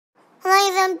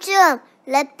호랑이 삼촌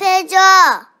랩해줘.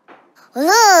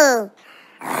 으흐.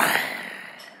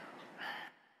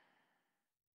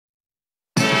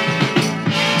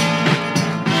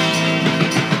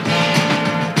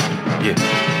 예.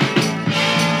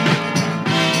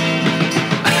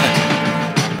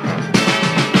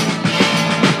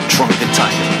 Drunken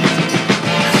Tiger.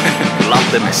 Love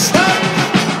the mess.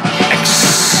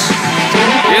 X.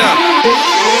 Yeah.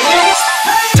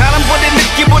 사람보다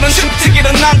느끼보는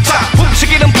춤추기는 난타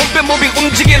훔치기는 봄배몹이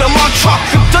움직이는 멈춰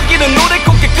끄덕이는 노래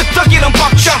고개 끄덕이는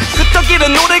벅차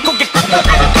끄덕이는 노래 고개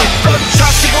끄덕이는 벅차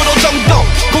 45도 정도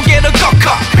고개를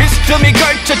꺾어 비스듬히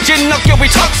걸쳐진 어깨 위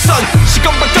턱선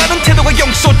시건과 다른 태도가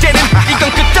용서되는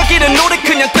이건 끄덕이는 노래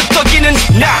그냥 끄덕이는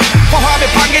나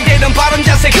화합에 방해되는 바른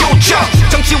자세 교정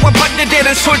정치와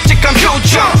반대되는 솔직한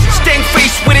표정 Staying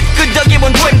face with it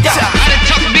끄덕이면 된다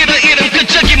아래턱 밀어 이름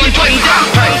끄덕이면 된다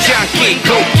팔짱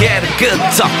끼고 고개를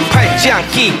끄덕 팔짱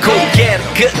끼고 고개를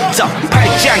끄덕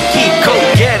팔짱 끼고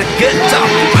고개를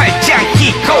끄덕 팔짱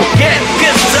끼고 고개를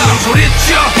끄덕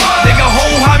소리쳐 내가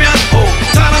호우하면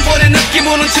단 한 번의 느낌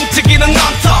오는 춤추기는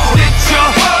난타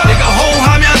소리쳐 내가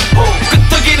호우하면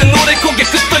끄덕이는 노래 고개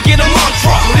끄덕이는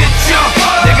mantra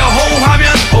소리쳐 내가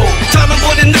호우하면 단 한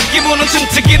번의 느낌 오는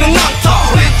춤추기는 난타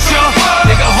소리쳐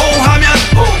내가 호우하면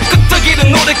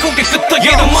끄덕이는 노래 고개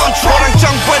끄덕이는 mantra 호랑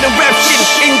정부하는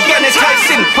랩신 인간의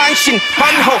탈신 환신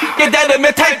환호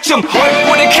깨달음의 탈춤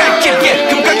얼굴에 칼길게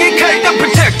금강의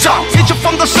칼답을 택정 It's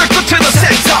from the circle to the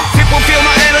center People feel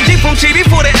my energy from TV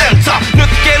for the enter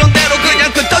늦게는 대로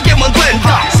그냥 끄덕이면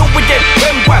된다 So we get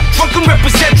왼발 Drunken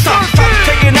representer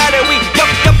탑택의 아래 위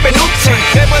옆옆에 누체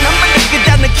매번 한번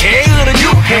느끼다는 게으른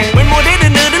유행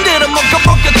물모래는 어른들은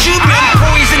먹어주면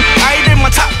Poison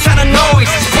아이들만 탑타는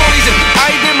noise Poison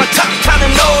아이들만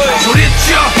탑타는 noise 소리쳐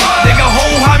내가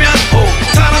호우하면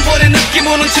단 한 번의 느낌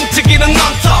오는 춤추기는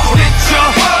난타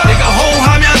소리쳐 내가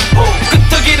호우하면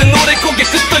끄덕이는 노래 고개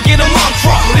끄덕이는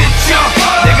mantra 소리쳐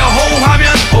내가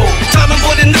호우하면 단 한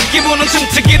번의 느낌 오는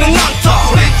춤추기는 난타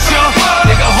소리쳐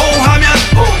내가 호우하면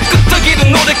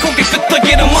끄덕이는 노래 고개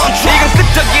끄덕이는 mantra 이건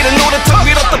끄덕이는 노래 턱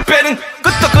위로 떠빼는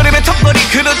끄덕거림의 턱걸이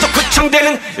그려져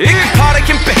구청되는 일파의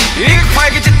김빼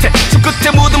일파의 짓태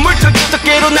손끝에 묻은 물털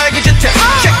끄덕이로 날개 짓태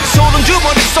소름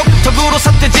주머니 속 턱으로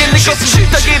사태 질린 것은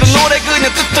끄덕이는 노래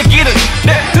그냥 끄덕이는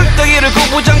내 끄덕이를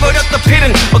구부정거렸다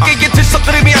피는 어깨에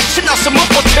들썩거림이 신나서 못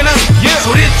버티는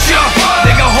소리쳐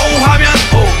내가 호우하면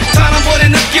단 한 번의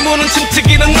느낌 오는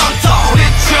춤추기는 난타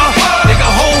소리쳐 내가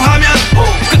호우하면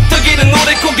끄덕이는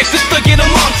노래 고개 끄덕이는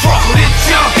mantra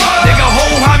소리쳐 내가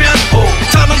호우하면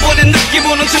단 한 번의 느낌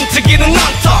오는 춤추기는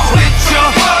난타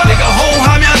소리쳐 내가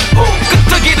호우하면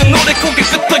끄덕이는 노래 고개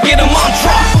끄덕이는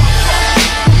mantra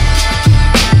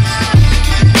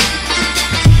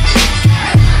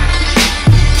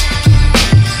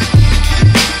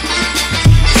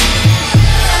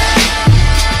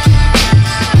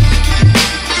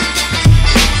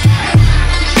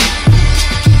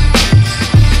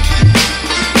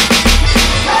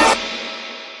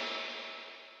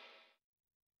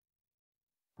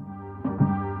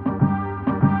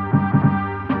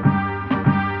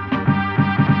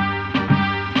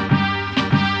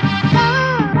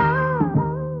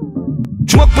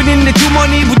주먹뿐인 내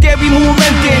주머니 무대 위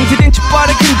무브멘트 기댄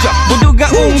칫발의 근접 모두가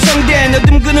웅성된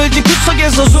어둠 그늘진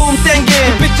구석에서 소음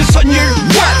땡긴 빛의 선율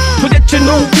What? 도대체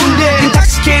누군데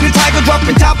Intoxicated tiger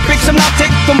dropping topics I'm not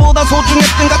take 돈보다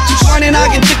소중했던 가치관에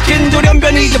낙인 찍힌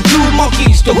돌연변이 the blue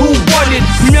monkeys the who wanted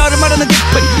불멸을 말하는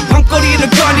깊은 밤거리를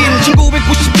거린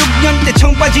 1996년대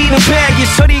청바지는 배기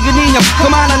서리근 인형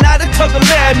그만한 나를 턱을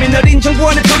내밀 너린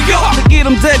정권의 도요 그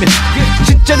이름대면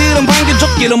진짜들은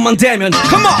반겨줬 이름만 대면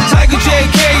Come on Tiger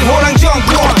JK 호랑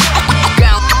정권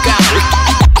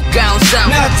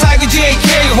나 Tiger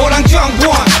JK 호랑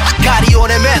정권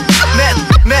가리온의 맨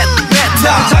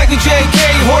Tiger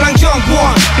JK 호랑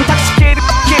정권 Intoxicated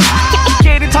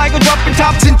Tiger dropping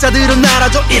top 진짜들은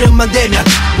알아줘 이름만 대면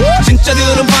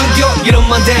진짜들은 반겨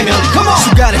이름만 대면 Come on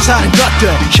순간에 사는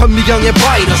것들 현미경의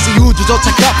바이러스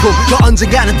우주조차 거품 너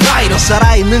언젠가는 다이러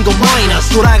살아있는 건 마이너스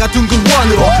돌아가 둥근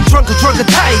원으로 Drunken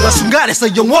타이거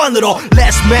순간에서 영원으로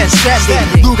Last man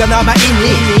standing 누가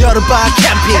남아있니 여름밤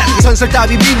캠핑 전설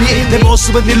따위 믿니 내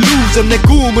모습은 illusion 내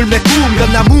꿈을 메꾼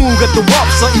건 아무것도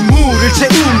없어 이 물을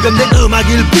채운 건 내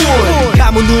음악일 뿐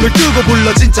감은 눈을 뜨고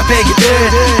불러 진짜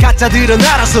백이들 가짜들은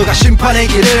알아서 가 심판의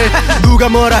길을 누가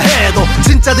뭐라 해도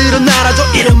진짜들은 알아줘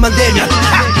이름만 대면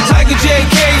Tiger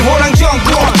JK 호랑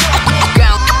정권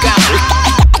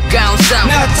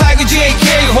나 Tiger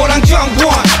JK 호랑 정권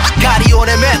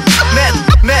가리온의 맨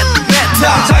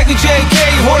Tiger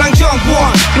JK 호랑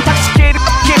정권 Intoxicated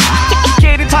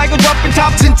Tiger dropping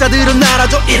top 진짜들은 알아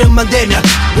알아줘 이름만 대면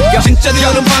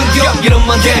진짜들은 반겨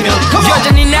이름만 대면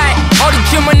여전히 나의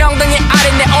어리춤은 엉덩이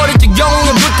아래 내 어리적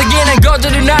영웅의 부탁이는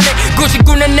거절은 안해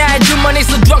 99년 나의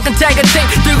주머니에서 Drunken Tiger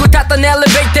tank 들고 탔던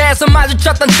엘리베이터에서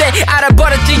마주쳤던 때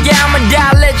알아버렸지 yeah I'm a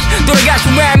legend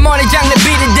돌아가신 외할머니 장례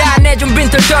비를 다 내준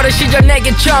빈털터를 시절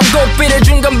내게 처음 고삐를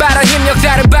준 건 바로 힘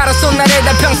역사를 바로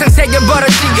손날에다 평생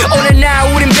새겨버렸지 오늘 나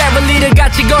우린 베벌리를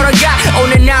같이 걸어가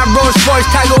오늘 나 롤스포츠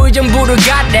타고 의정부를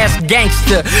가 That's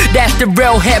gangster That's the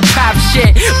real hip-hop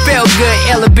shit Feel good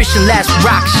elevation let's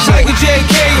rock shit Tiger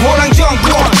JK 호랑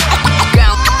정권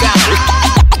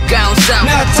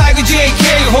나 Tiger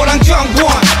JK 호랑 정권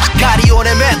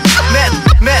가리온의 맨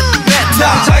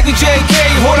나 Tiger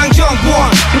JK 호랑 정권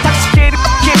Intoxicated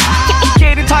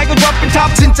Tiger dropping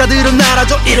top 진짜들은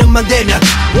알아줘 이름만 대면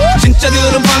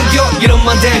진짜들은 반겨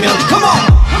이름만 대면 Come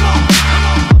on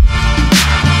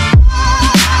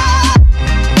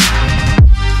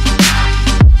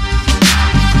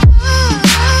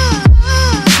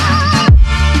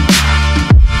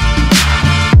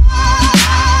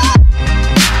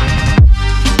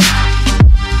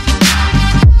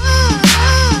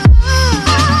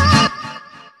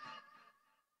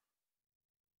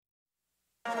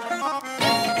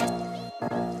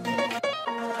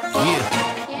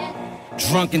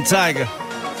Drunken Tiger,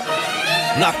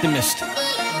 Optimist.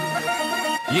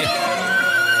 Yeah.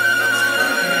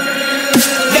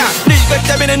 야,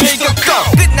 늙었다면은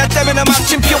늙었고 끝났다면은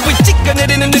마침표에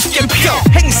찍어내리는 느낌표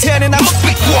행세하는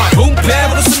암흑빛과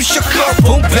봄뱀으로 숨쉬었고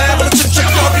봄뱀으로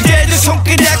춤췄고 그대들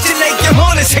손가락질 내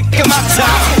영혼의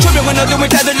새까맣다 조명은 어둠을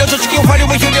다 들려줘주기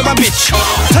화려한 흉내만 비춰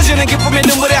터지는 기쁨의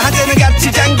눈물에 한자는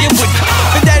같이 잠긴 붓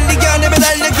매달리겨 내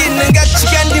매달려있는 같이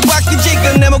간뒤바퀴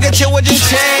지금 내 목에 채워진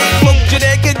책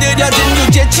목줄에 그들여진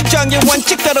유죄 치정의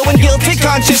원칙 더러운 guilty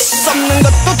conscious 없는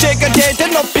것도 죄가 되대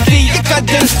높이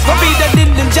뒤에까든 법이다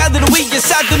듣는 자들 위에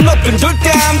쌓은 높은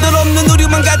돌담들 없는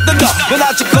우리만 갖던 너넌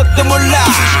아직것도 몰라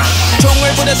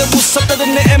종말보다도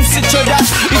무섭다던 내 MC 철학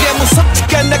이게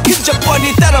무섭지가 나 그저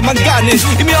뻔히 따라만 가는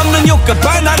의미 없는 욕과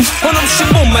반항 한없이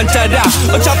몸만 따라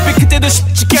어차피 그때도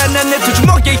쉽지가 않아 내 두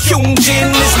주먹의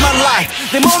흉진 It's my life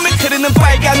내 몸에 흐르는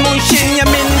빨간 문신 I'm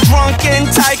in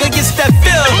drunken tiger It's that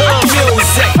feel good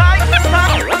music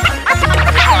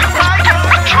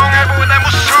총알보다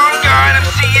무서운 건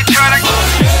MC의 철학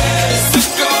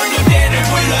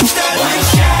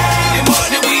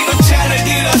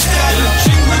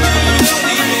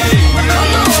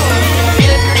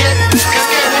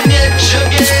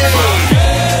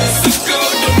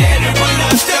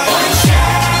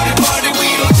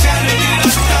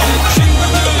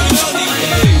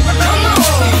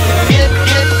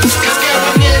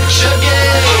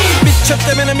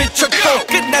미쳤다면은 미쳤고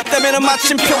끝났다면은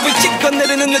마침표에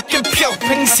찍어내리는 느낌표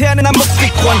횡세하는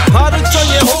암흑빛권 하루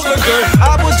전에 호걸걸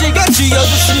아버지가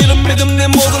지어주신 이름 믿음 내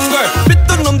모든 걸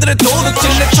믿던 놈들의 도둑질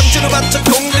내 청춘을 바쳐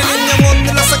공들인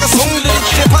영혼들 나사가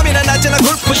송들이지 밤이나 낮이나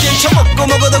골프질 처먹고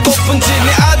먹어도 고픈지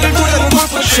내 아들 도장은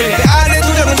골프칠 내 아내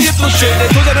도장은 뒷부칠 내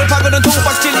도장을 파고는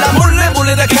도박질 나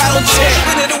몰래 다 가로채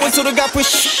그대로 원수를 갚은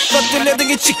것들 내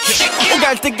등에 지켜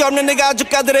오갈 데가 없는 내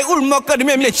가족가들의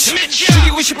울먹거리며 미치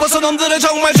죽이고 싶어서 놈들을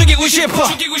정말 죽이고 싶어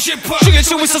죽일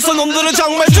수 있어서 놈들은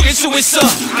정말 죽일 수 있어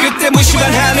그때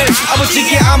무심한 하늘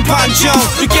아버지의 안판정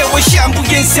 6개월 시한부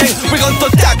인생 이건 또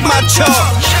딱 맞춰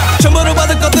전부를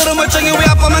받을 것들은 멀쩡해 왜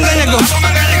아빠만 가냐고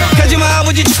가지마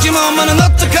아버지 죽지마 엄마는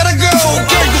어떡하라고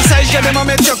결국 살자 내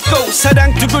맘에 적고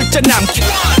사랑 두 글자 남기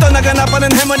떠나간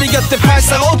아빠는 할머니 곁에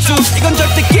 8452 이건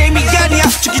절대 게임이 아니야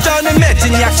죽기 전에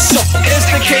맺은 약속 It's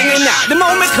the king and I 내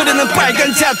몸에 흐르는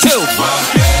빨간 타투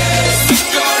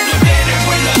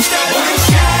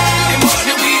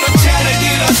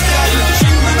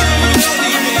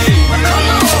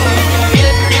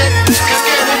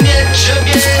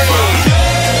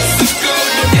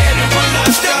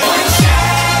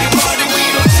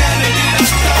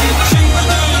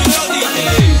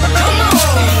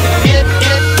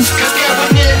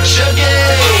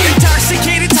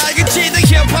Intoxicated Tiger G, the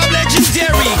hip-hop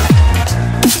legendary.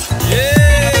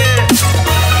 Yeah.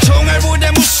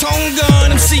 총알보다 무서운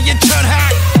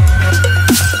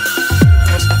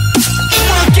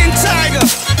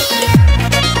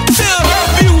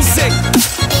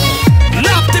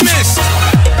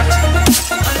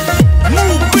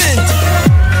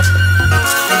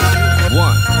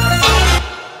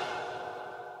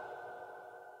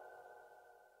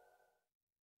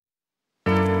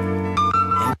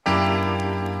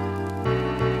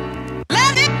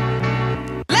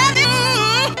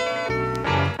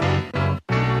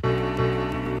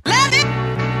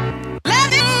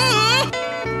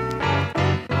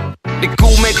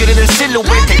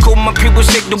실루엣 달콤한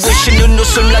피부색 눈부신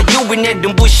눈웃음 나 유인해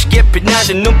눈부시게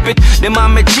빛나는 눈빛 내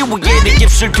맘에 지우개 내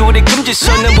입술 둘이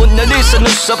금지선을 모나리자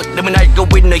눈썹 내만 알고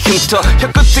있는 흉터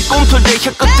혀끝에 꼼털대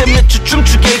혀끝에 몇 주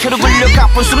춤추게 혀를 굴려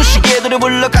가쁜 숨쉬게 노래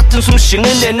불러 같은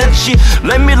숨쉬는 에너지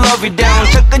Let me love you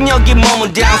down 잠깐 여기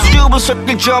머문 down 수줍은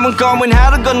숲길 저문 검은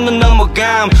하루 건너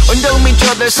넘어감 엉덩이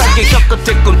밑저들 사이에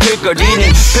혀끝에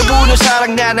꿈틀거리는 배부른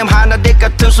사랑 나름 하나대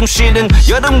같은 숨쉬는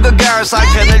여름과 가을 사이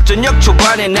하늘 저녁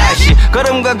초반의 날씨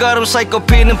걸음과 걸음 사이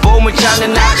꽃피는 봄을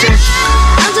찾는 아침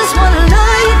I just wanna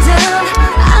lay you down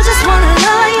I just wanna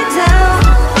lay you down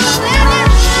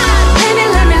Baby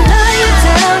let me lay you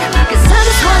down Cause I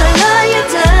just wanna lay you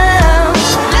down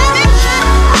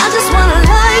I just wanna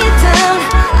lay you down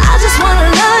I just wanna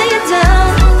lay you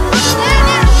down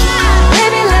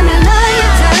Baby let me lay you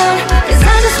down Cause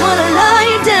I just wanna lay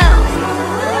you down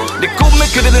내 꿈에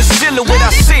그리는 silhouette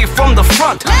I see from the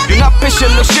front 눈앞에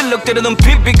실룩실룩대는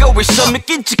비비고 있어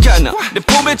믿기지 않아 내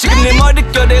봄에 지금 내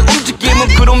머릿결에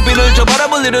움직임은 구름비를 저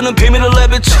바라보려는 비밀을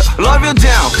내비쳐 Love you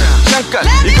down 잠깐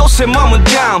이곳에 머문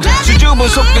down 수줍은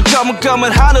속에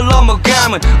저문감은 하늘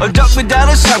넘어가면 얼덕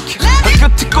다른 삼키 한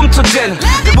끝에 꿈틀대는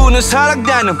배부는 사랑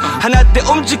나눔 하나 때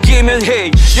움직이면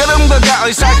hey 여름과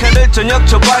가을 사이 하늘 저녁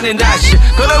초반의 날씨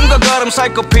걸음과 걸음 사이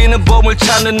꽃피는 봄을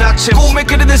찾는 아침 꿈에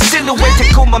그리는 silhouette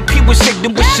달콤한 피부색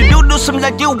눈부신 눈웃음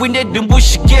날 유인해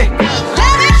눈부시게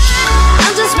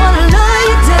I just wanna lay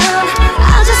you down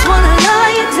I just wanna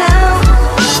lay you down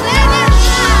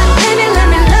Baby let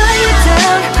me lay you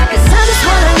down Cause I just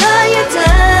wanna lay you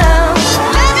down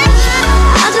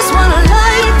I just wanna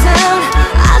lay you down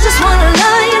I just wanna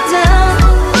lay you down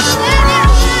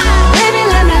Baby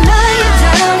let me lay you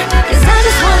down Cause I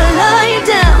just wanna lay you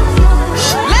down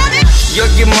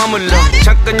여기 머물러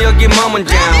잠깐 여기 머문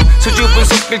down 수줍은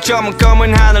속길 저문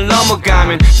검은 하늘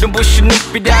넘어가면 눈부신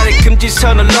눈빛 아래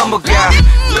금지선을 넘어가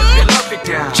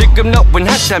지금 너만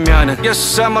한다면은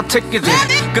Yes I'ma take it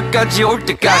in 끝까지 올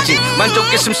때까지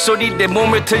만족의 숨소리 내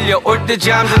몸에 들려올 때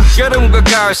잠든 여름과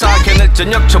가을 사이 하늘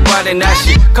저녁 초반의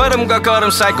날씨 걸음과 걸음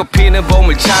사이 꽃피는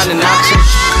봄을 찾는 아침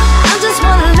I just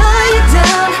wanna lay you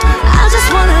down I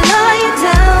just wanna lay you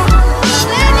down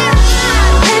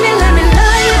Baby let me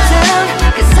lay you down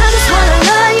Cause I just wanna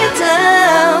lay you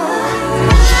down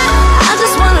I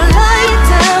just wanna lay you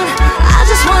down I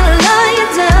just wanna lay you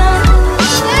down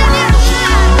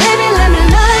Baby let me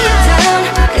lay you down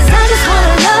Cause I just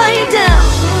wanna lay you down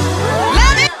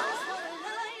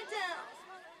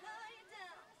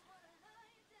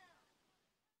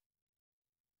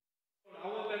I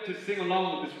want them to sing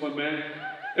along with this one, man.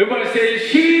 Everybody say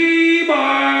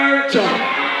She-Bar jump.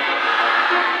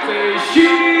 Say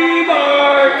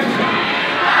She-Bar.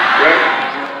 Right?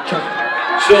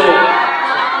 So,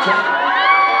 jump.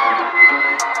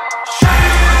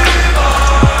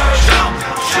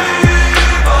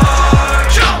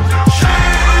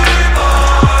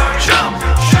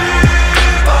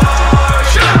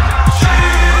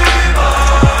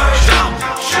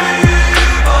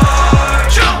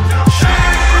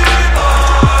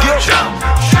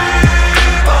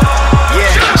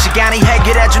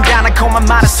 달콤한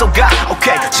말을 쏘가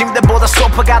오케이 침대보다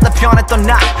소파가 더 편했던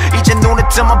나 이제 눈에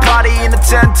뜨면 party in the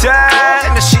tent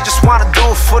and she just wanna do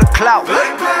it for the clout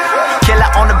killer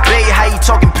on the beat how you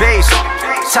talking bass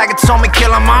Tiger told me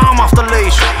kill him I'm off the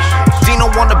leash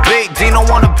Dino wanna beat Dino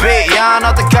wanna beat 야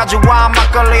너들까지 와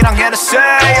막걸리랑 Hennessy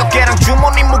어깨랑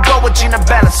주머니 무거워지는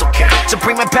balance okay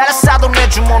Supreme Palace 사도 내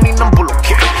주머니는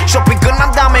불룩해 쇼핑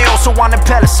끝난 다음에 어서 와는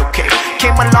Palace okay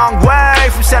Came a long way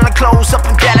from selling clothes up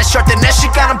in Dallas 절대 내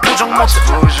시간은 부정 못해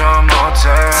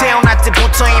태어날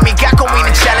때부터 이미 갖고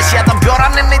있는 challenge 야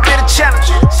덤벼라는 애들의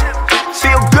challenge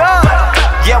Feel good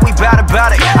Yeah, we bad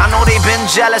about it I know they've been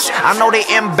jealous I know they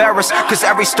embarrassed Cause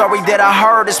every story that I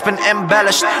heard has been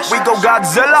embellished We go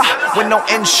Godzilla with no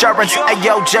insurance Hey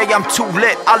yo, Jay, I'm too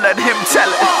lit I'll let him tell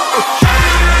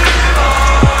it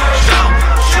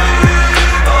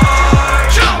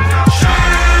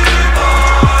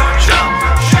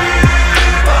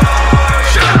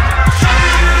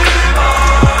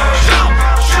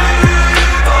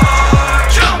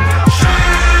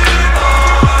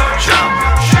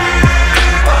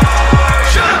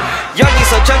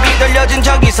저기 돌려진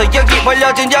저기서 여기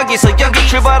벌려진 여기서 여기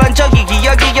출발한 저기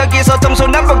여기서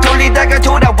동서남북 돌리다가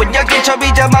돌아온 여기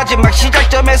접이자 마지막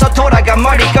시작점에서 돌아가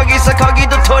머리 거기서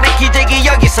거기도 토리 기대기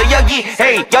여기서 여기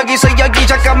헤이 여기서 여기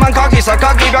잠깐만 거기서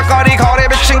거기 벽걸이 거리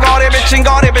비친 거리 비친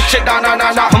거리 비친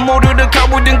나나나나 모르는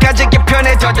겨울은 가지기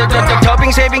편해 더더더더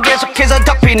더빙 세빙 계속해서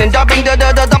덮이는 더빙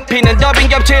더더더 덮이는 더빙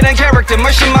겹치는 캐릭터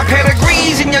머신 my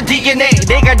pedigrees in your DNA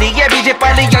내가 네게 이제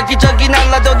빨리 여기저기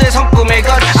날라도 내 성꿈에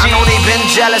걷지 I know they've been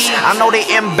jealous, I know they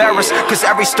embarrassed Cause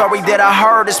every story that I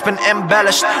heard has been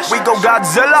embellished We go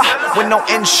Godzilla with no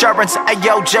insurance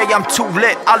Ayo Jay, I'm too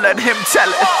lit, I'll let him tell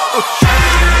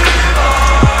it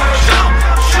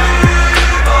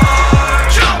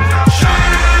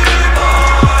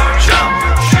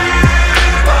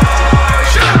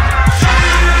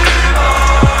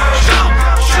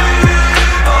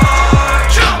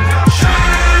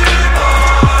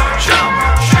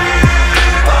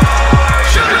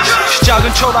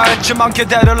시작은 초라했지만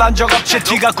기대를 한 적 없지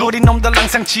뒤가 구린 놈들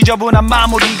항상 지저분한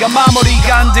마무리가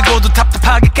안 되고도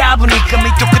답답하게 까부니까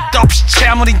밑도 끝도 없이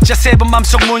채무린 자 세번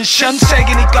맘속 문션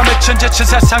색이니까 몇천재천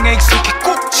세상에 익숙해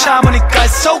꾹 참으니까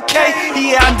it's okay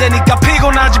이해 안 되니까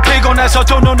피곤하지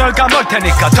피곤해서도 눈을 감을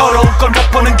테니까 더러운 걸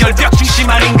못 보는 결벽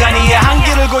중심한 인간이야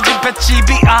한계를 고집했지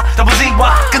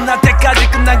BRW와 끝날 때까지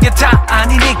끝난 게 다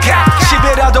아니니까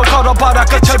 10이라도 걸어봐라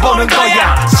끝을 보는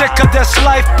거야 Sick of this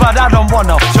life but I don't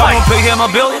wanna fight Pay him a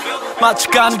billion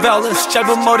맞춰가는 밸런스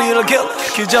짧은 머리를 길러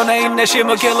그 전에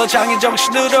인내심을 길러 장인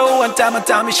정신으로 한 땀 한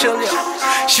땀이 실려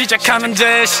시작하면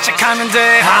돼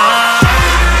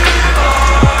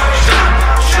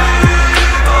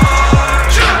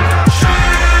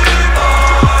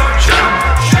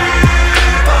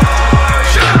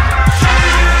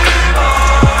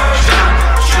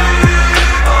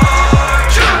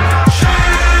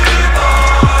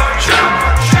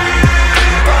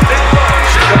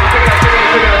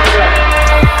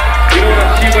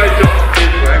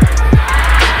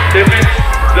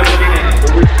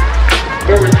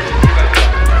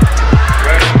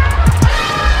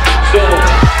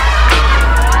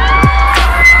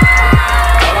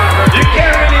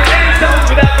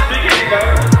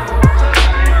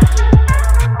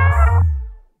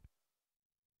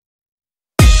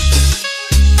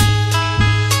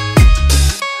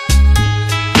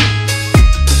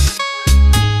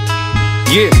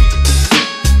Yeah,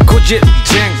 고집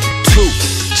쟁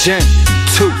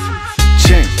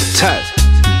탈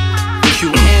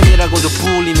QM이라고도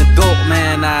불리면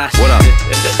도맨 What up?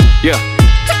 Yeah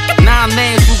난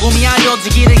내 죽음이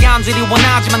알려지기를 간절히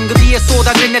원하지만 그 뒤에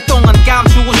쏟아질 내 똥은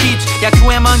감추고 싶지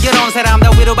야추에만 그런 사람 나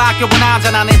위로밖에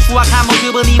원하잖아 내 추악한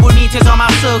모습은 이불 밑에서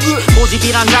맞서기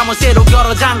고집이란 자물쇠로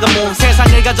열어 잠근 몸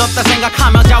세상을 가졌다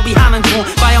생각하며 자위하는 중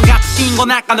과연같이 신고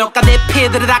낚아 넣을까 내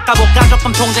피들을 닦아볼까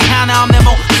조금 통장 하나 없네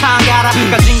못하가라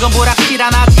가진 건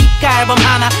불확실하나 집가 앨범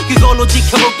하나 그걸로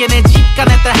지켜볼게 내 집가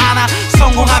내 딸 하나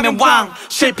성공하면 왕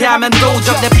실패하면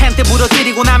도적 내 팬티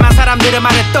부러뜨리고 나만 사람들의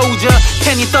말에 떠오져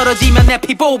팬이 떨어지면 내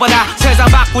피 뽑아라 세상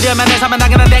바꾸려면 내 삶은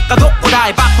당연한 내가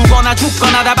돕고다 바꾸거나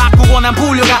죽거나 다 바꾸고 난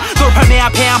불려가 돌팔 내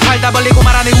앞에 한 팔 다 벌리고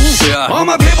말하네 All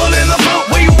my people in the front,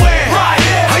 where you at? Right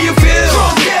here. How you feel?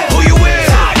 Drunken. Who you with?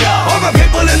 Tiger. All my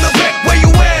people in the back, where you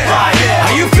at? Right here.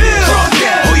 How you feel?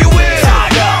 Drunken. Who you with?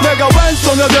 Tiger. 내가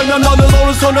왼손을 들면 너는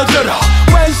오른손을 들어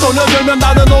왼손을 들면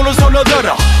나는 오른손을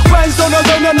들어 왼손을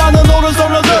들면 나는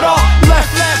오른손을 들어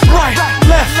Left, right,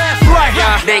 left,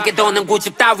 right 내게 더는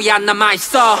고집 따위 안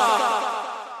남아있어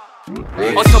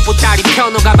어서 보따리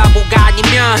펴놓가 바보가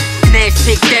아니면 내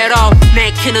식대로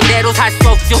내 키는 대로 살 수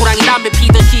없지 호랑이 담배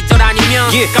피던 시절 아니면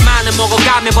까마는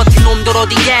먹어가며 버틴 놈들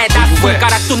어디에 다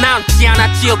손가락도 남지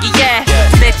않았지 여기에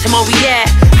대체 뭐 위에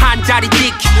한 자리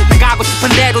지켜 나가고 싶은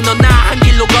대로 너 나 한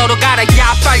길로 걸어가라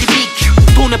야 빨리 비켜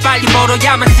돈을 빨리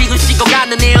벌어야만 지금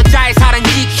식어가는 내 여자의 사랑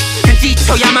지켜 난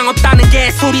지쳐야만 없다는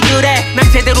개소리들에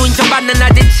난 제대로 인정받는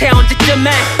날 대체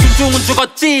언제쯤에 존중은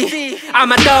죽었지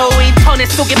아마도 인터넷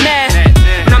속에 내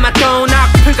남아도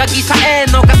악플과 기사에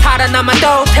너가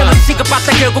살아남아도 태만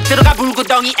취급받다 결국 들어가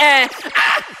불구덩이에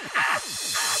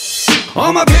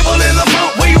All my people in the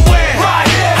front, where you at? Right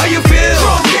here. How you feel?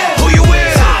 Drunken. Who you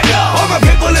with? Tiger. All my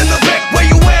people in the back, where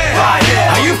you at? Right here.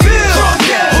 How you feel?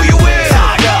 Drunken. Who you with?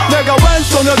 Tiger. 내가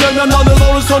왼손을 들면 너는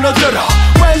오른손을 들어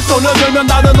왼손을 들면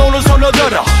나는 오른손을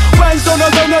들어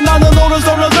왼손을 들면 나는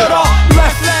오른손을 들어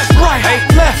Left,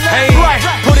 right, left, right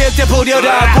부릴 때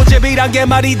부려라 고집이란 게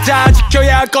말이다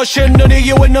지켜야 할 것은 눈이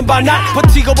이기고 있는 바나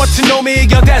버티고 버틴 놈이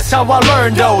이겨 That's how I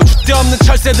learned though 주대 없는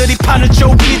철새들이 판을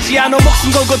쪼기지 않아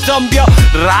목숨 걸고 덤벼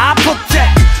라포테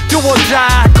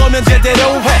두어다 거면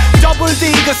제대로 해 더블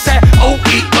D 그새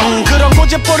OE응 그런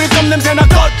고집 뿌릴 겁 냄새나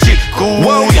껐지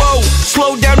Wow, wow,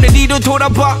 slow down 내 뒤로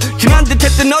돌아봐 지난 듯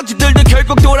했던 어제들도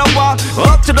결국 돌아와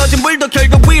엎질러진 물도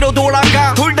결국 위로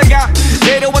돌아가 돌다가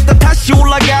내려왔다 다시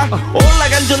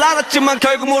올라간 줄 알았지만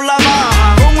결국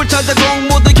몰라봐 공을 찾아 공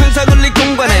모두 현상을 이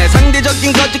공간에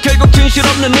상대적인 거짓 결국 진실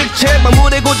없는 일체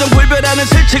마무리 고정 불변하는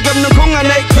실책 없는 공 안에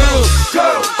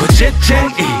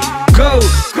고재쟁이 go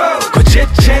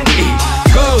고재쟁이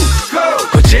go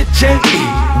고재쟁이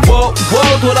wow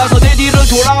wow 돌아서 내 뒤를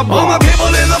돌아봐 All my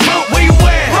people in the front where you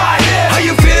at right here how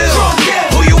you feel Drunken.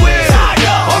 Who you with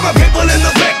Tiger. All my people in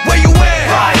the back where you at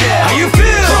right here how you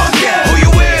feel Drunken. Who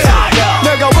you with Tiger.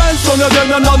 내가 왼손을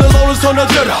들면 너는 오른손을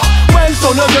들어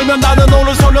왼손을 들면 나는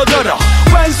오른손을 들어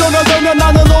왼손을 들면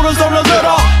나는 오른손을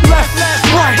들어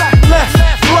Left right left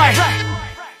right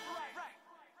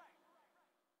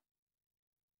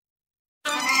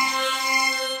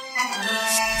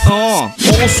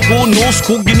Old school, new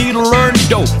school, you need to learn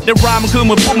though. 내 rhyme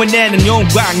금을 뿜어내는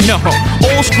영광, no.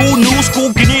 Old school, new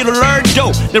school, you need to learn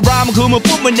though. 내 rhyme 금을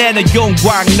뿜어내는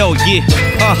영광, no. Yeah,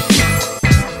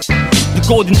 the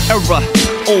golden era,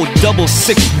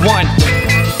 0661.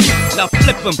 Now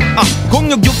flip 'em,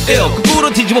 0661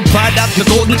 거꾸로 뒤집어 받아 the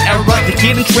golden era. The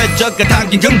hidden treasure가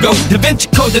담긴 금고. The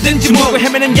venture code든지 뭐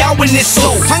헤매는 야윈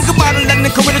있어. 방금 말을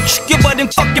낳는 거위를 죽여버린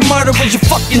fucking murderers, you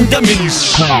fucking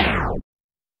dummies.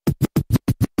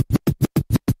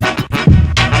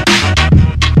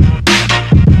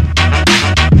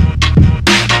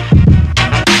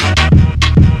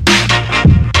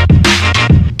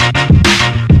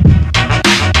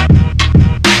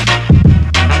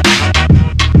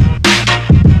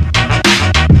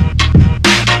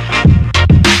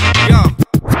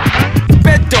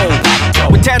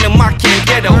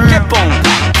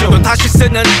 다시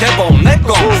쓰는 대본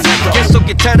내고 계속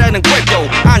기타라는 궤도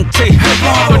안티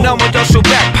넘어져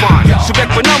수백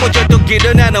번 넘어져도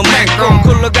길은 나는 맹꽁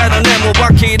굴러가는 내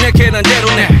무바퀴 내게는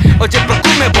대로네 어젯밤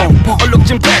꿈에 본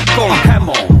얼룩진 백공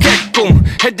개꿈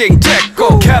헤딩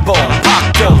됐고 개봉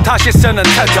박도 다시 쓰는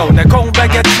태도 내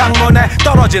공백의 창문에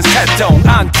떨어진 새똥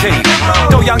안티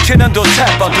또 양치는 두세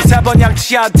번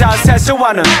양치하다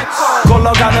세수하는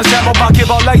굴러가는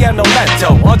세모바퀴벌레의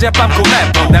놀래도 어젯밤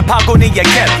꿈에 본 내 바구니의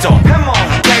개똥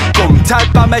개꿈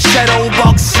달밤의 섀도우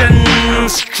복싱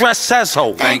스트레스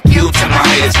해소 Thank you to my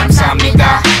haters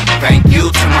감사합니다 Thank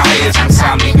you to my haters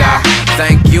감사합니다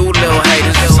Thank you little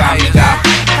haters 감사합니다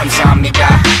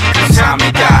감사합니다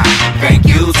감사합니다 Thank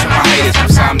you to my haters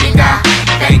감사합니다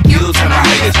Thank you to my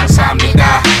haters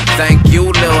감사합니다 Thank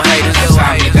you little haters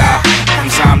감사합니다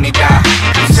감사합니다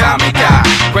감사합니다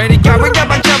그러니까 왜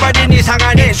가방져버린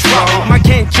이상한 intro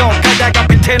막힌 쪽 가다가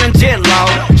비트는 질러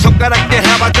손가락대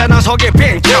해봤잖아 속에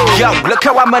빈쪽 Yo, look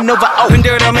how I maneuver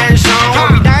흔들어 맨손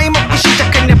거의 나이 먹고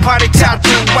시작한 내 파리 타투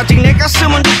아직 내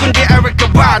가슴은 누군지 에리카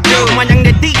바두 만약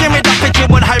내 DM에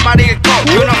답해주면 할 말이 있고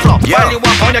Junoflo 빨리 와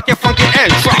번역해 funky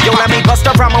intro Yo, let me bust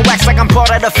around my wax like I'm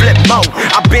part of the flip mode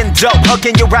I've been dope,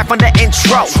 hugging you right from the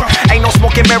intro Ain't no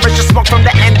smoking mirrors, just smoke from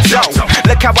the endo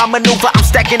Look how I maneuver, I'm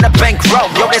stacking the bankroll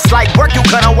Yo, this light work, you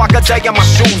couldn't walk a day in my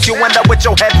shoes You end up with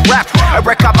your head wrapped,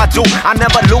 Erica Badu I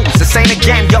never lose, this ain't a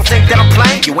game, y'all think that I'm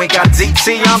playing You ain't got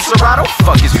DT, I'm Serato,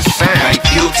 fuck is you saying? Thank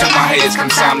you to my haters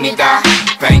감사합니다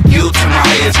Thank you to my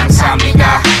haters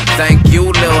감사합니다 Thank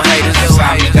you little haters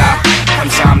감사합니다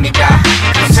감사합니다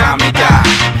감사합니다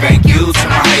Thank you to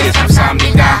my haters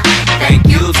감사합니다 Thank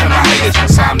you to my haters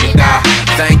감사합니다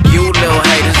Thank you little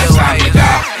haters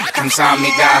감사합니다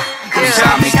감사합니다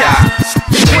감사합니다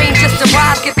You ain't just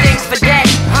arrived, get thanks for that.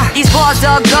 These bars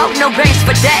dug up, no banks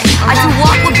for that. I do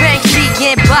walk with Banksy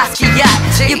and Basquiat.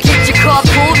 You get your car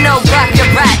pulled, no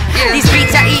baccarat. These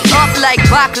beats I eat up like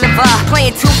baklava.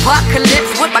 Playing Tupac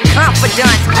Calypso with my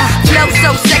confidence. Flow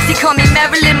so sexy, call me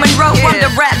Marilyn Monroe. I'm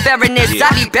the rap baroness,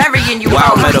 I be burying you.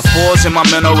 Wild metaphors in my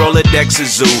mental Rolodex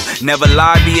is zoo. Never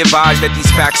lie, be advised that these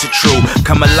facts are true.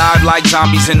 Come alive like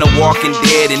zombies in The Walking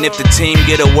Dead. And if the team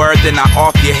get a word, then I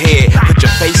off your head. Put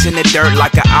your face in the dirt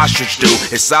like an ostrich do.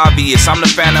 It's obvious, I'm the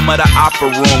phantom of the opera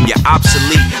room. You're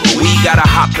obsolete, but we got a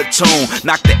hot platoon.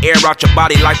 Knock the air out your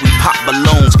body like we pop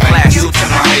balloons. Thank you to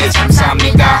my haters,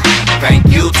 감사합니다. Thank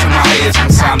you to my haters,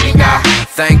 감사합니다.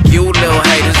 Thank you little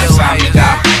haters,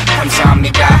 감사합니다.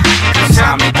 감사합니다.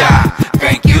 감사합니다.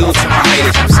 Thank you to my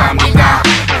haters, 감사합니다.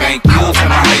 Thank you to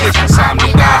my haters,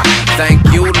 감사합니다. Thank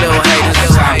you little haters,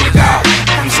 감사합니다.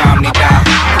 감사합니다.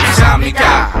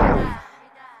 감사합니다.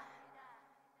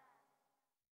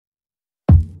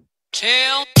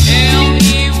 Tell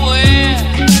me where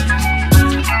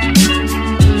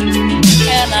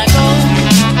can I go?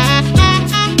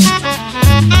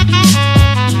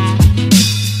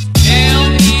 Tell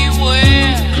me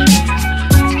where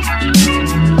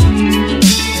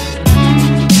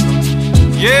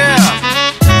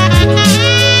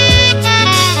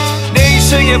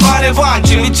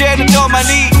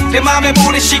가만히 내 맘에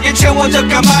모래시계 채워져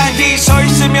가만히 서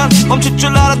있으면 멈출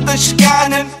줄 알았던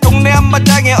시간은 동네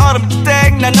한마당에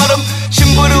얼음땡 난 얼음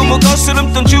심부름은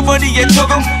거스름돈 주머니에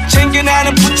조금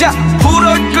챙겨나는 부자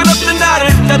불을 끈없는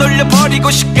나를 따돌려버리고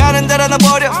시간은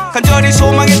달아나버려 간절히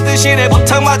소망했던 시내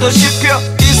부탁마저 씹혀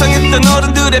이상했던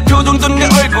어른들의 표정도 내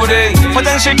얼굴에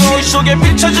화장실 거울 속에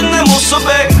비춰진 내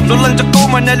모습에 놀란 저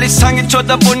꼬마 날 이상히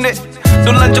쳐다보네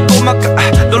놀란 저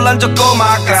꼬마가 놀란 저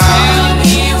꼬마가 Tell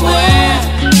me where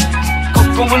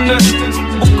걷고 웃는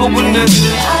웃고 웃는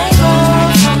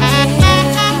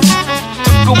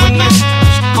듣고 웃는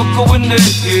걷고 웃는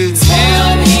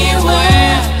Tell me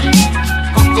where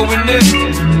걷고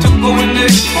웃는 듣고 웃는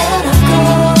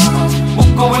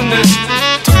웃고 웃는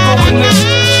듣고 웃는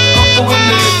걷고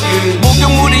웃는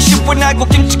목욕물이 10분 하고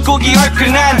김치국이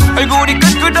얼큰한 얼굴이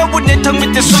끈끈어온 내 턱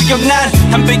밑에 수염난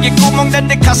담배에 구멍 난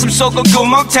내 가슴 속은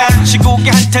구멍탄 시국에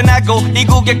한탄하고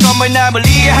이국의 검을 남을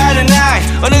이해하는 아이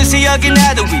어느새 여기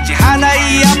나도 이제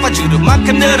하나의 아빠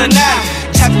주름만큼 늘어난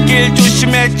찾길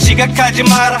조심해 지각하지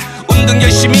마라 운동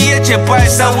열심히 해 제발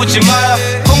싸우지 마라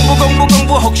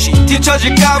공부 혹시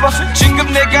뒤처질까봐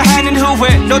지금 내가 하는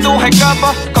후회 너도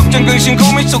할까봐 걱정 근심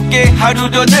고민 속에 하루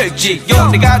더 늘지요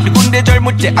내가 누군데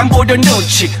젊을 때 안 보려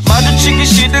눈치 마주치기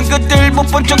싫은 것들 못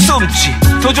본 적 숨지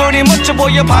도전이 멋져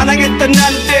보여 반항했던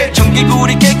난데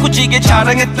전기구리 개꾸지게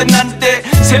자랑했던 난데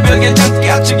새벽에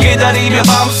잠깨같이 기다리며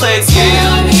밤새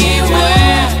Tell me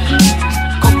where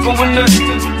걷고 웃는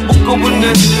웃고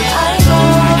웃는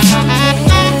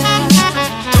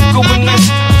듣고 웃는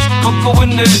걷고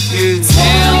웃는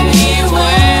Tell me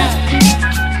where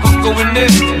걷고 웃는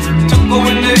듣고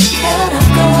웃는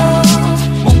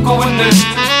웃고 웃는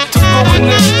듣고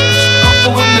웃는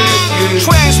걷고 웃는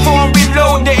Transform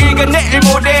reload 내일과 내일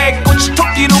모레 꽃이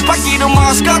토끼로 바뀌는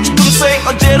마스카치 금색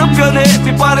언제로 변해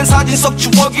빛바랜 사진 속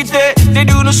추억이 돼 내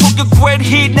눈을 속여 great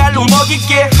hit 날로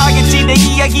먹일게 하겠지 내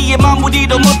이야기의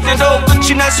마무리도 멋대로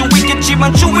끝이 날 수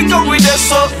있겠지만 주인공이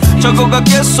됐어 저거가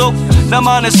계속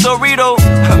나만의 스토리로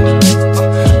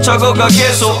저거가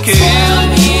계속해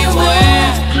Tell me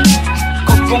where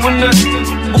걷고 웃는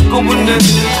웃고 웃는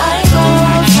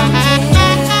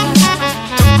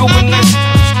듣고 웃는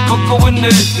걷고 웃는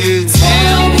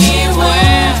Tell me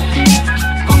where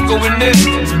걷고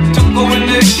웃는 듣고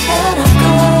웃는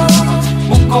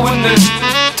웃고 웃는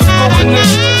듣고 웃는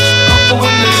걷고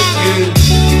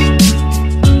웃는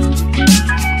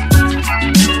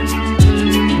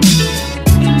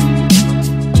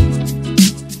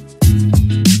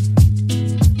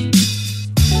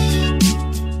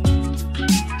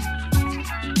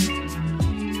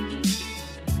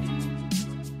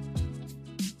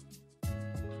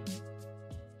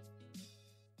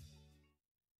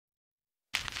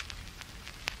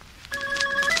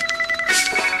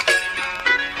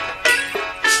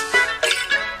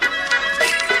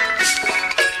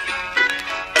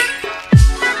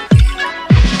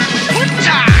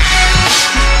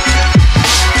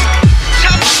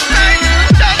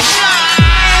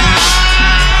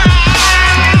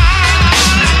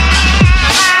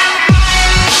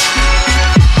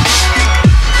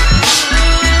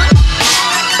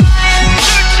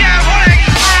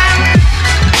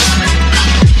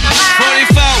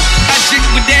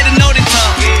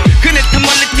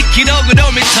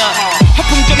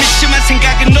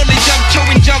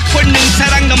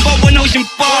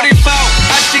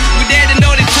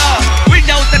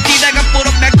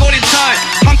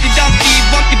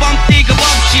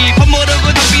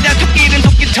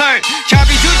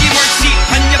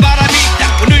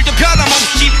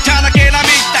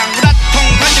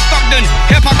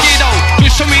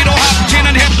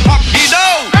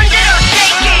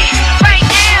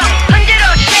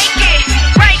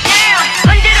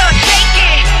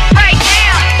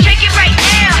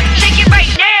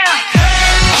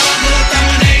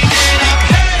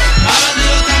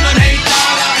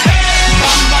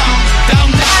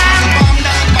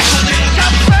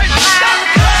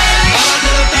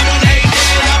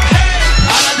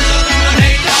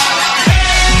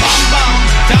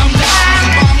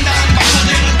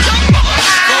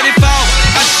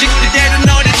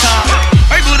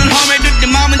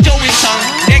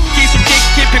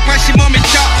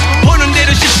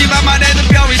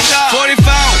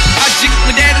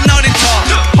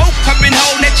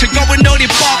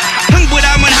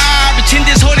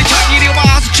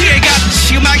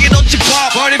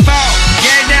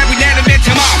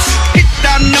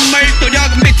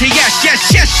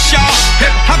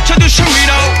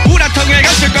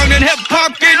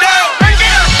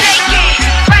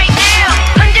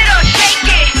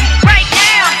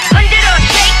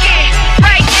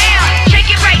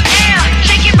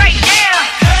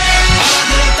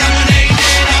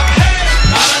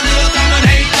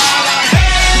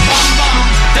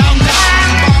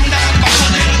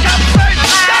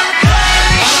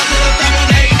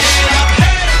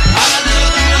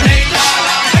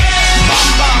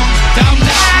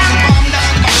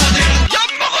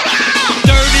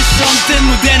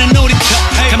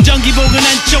기복은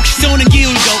한쪽 시선은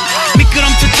기울고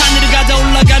미끄럼틀 타늘을 가다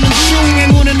올라가는 중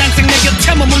행운은 항상 내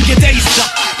곁에 머물게 돼 있어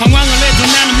방황을 해도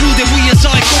나는 무대 위에서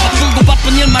했고 바쁘고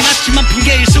바쁜 일 많았지만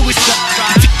핑계일 수 있어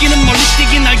듣기는 멀리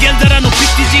뛰기 날개를 달아 높이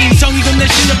뛰지 인성이고 내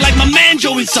실력 like my man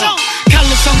조인성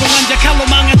칼로 성공한 자 칼로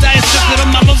망하다 했어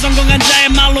그런 말로 성공한 자의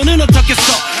말로는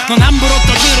어떻겠어 넌 함부로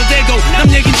떠들어대고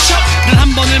남 얘긴 척 늘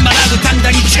한 번을 말하고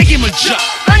당당히 책임을 져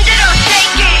흔들어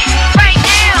shake it right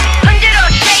now 흔들어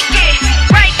shake it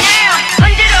right now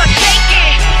흔들어 shake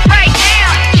it right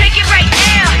now shake it right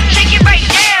now shake it right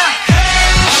now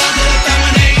알아들었다면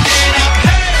hate it up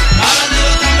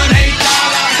알아들었다면 hate it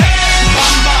up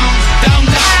bam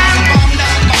bam down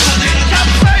down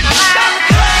bam down 박사들은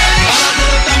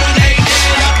알아들었다면 hate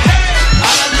it up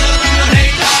알아들었다면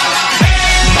hate it up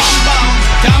bam bam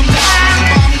down down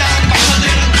bam down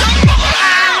박사들은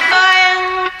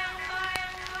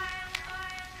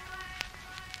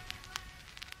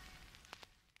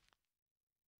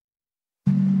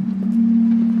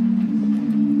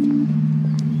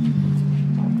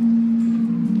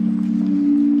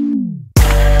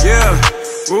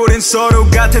우린 서로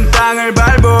같은 땅을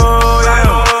밟어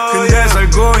근데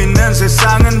살고 있는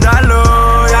세상은 달라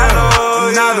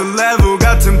나도 레브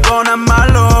같은 뻔한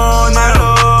말로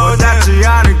와닿지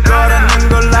않을 거라는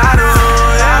걸 알아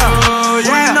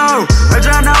We know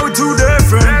알잖아 we're too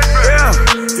different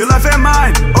Your life and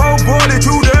mine, oh boy they're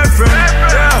too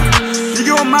different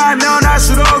비교만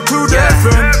할수록 too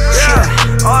different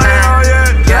Oh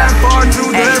yeah, damn far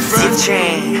too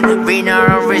different We know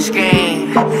a rich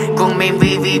game 국민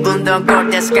위위분동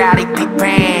골대 스카리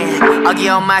픽팬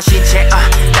어기엄마 신체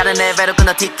다른 레벨로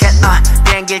끊어 티켓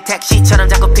비행길 택시처럼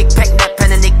자꾸 픽팩 내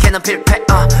펜은 니 캐논 필패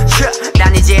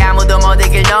난 이제 아무도 못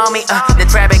이길 놈이 내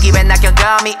트래픽 입에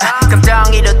낙엽거미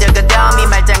금덩이로 들고 더미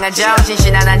말짱한 정신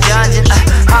신안한 전진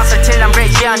허슬 틸런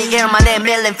브리지언이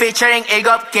 1만에1 featuring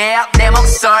 7개 내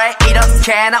목소리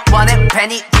이렇게 나 원해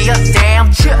팬이 비어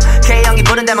damn K형이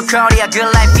부른다면 코리아 good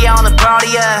life be on the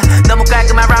party 너무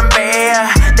깔끔한 람베어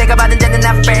내가 받은 데는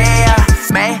not fair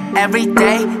매일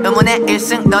everyday 의문의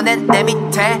 1승 너넨 내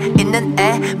밑에 있는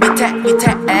애 밑에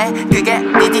애 그게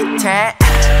네 디테일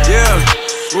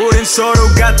우린 서로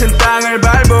같은 땅을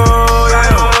밟어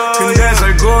근데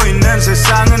살고 있는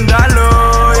세상은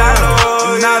달라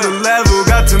나도 레브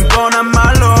같은 뻔한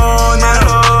말로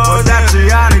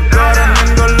와닿지 않을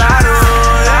거라는 걸 알아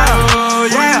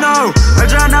We know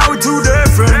알잖아 we're too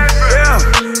different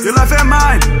Your life and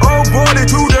mine, oh boy they're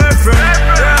too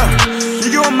different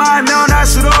비교만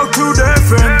할수록 too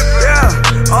different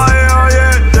Oh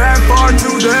yeah, damn far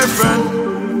too different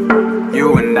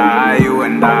You and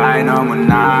I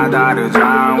너무나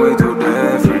다르잖아 we too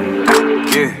different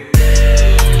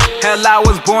Hell I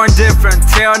was born different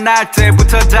태어날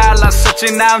때부터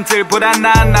달랐었지 남들보다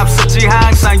난 앞섰지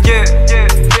항상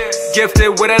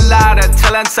Gifted with a lot of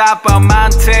talent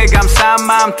사범한테 감사한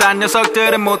마음 딴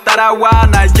녀석들은 못 따라와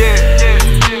나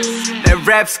내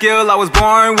rap skill I was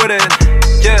born with it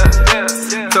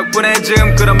덕분에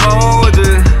지금 그런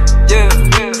모드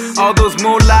All those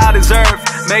moolah deserve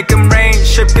Make them rain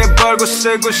쉽게 벌고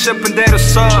쓰고 싶은 대로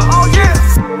써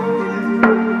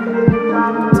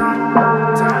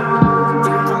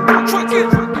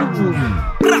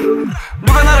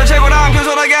누가 나를 최고랑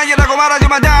겸손하게 아니라고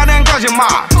말하지만 다는 거짓말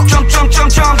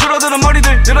점점점점 줄어드는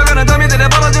머리들 들어가는 더미들에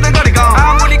벌어지는 거리가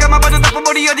아무리 감아봐도 나쁜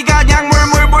머리 어디가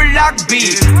양물물물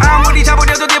락비 아무리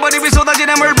잡으려도 네 머리 위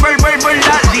쏟아지는 물물물물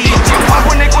난리 이제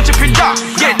화분에 꽃이 핀다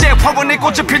내 화분에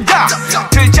꽃이 핀다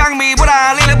들장미보다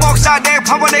알리는 목사 내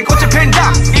화분에 꽃이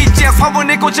핀다 이제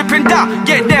화분에 꽃이 핀다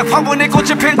내 화분에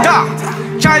꽃이 핀다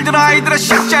잘 들어 아이들아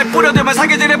샥잘 뿌려들면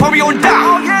사계절의 봄이 온다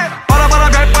바라바라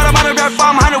별바람 하늘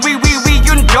별밤 하늘 위위위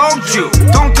윤동주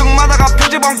동퉁마다가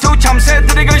표지봉투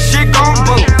참새들이 글씨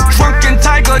공부 Drunken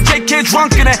타이거 JK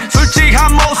Drunken의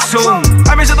술취한 모습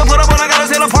알면서도 불어버려가는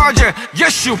새로운 퍼즐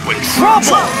Yes you've been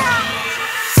trouble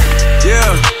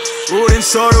우린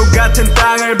서로 같은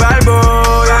땅을 밟어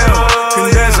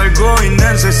근데 살고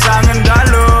있는 세상은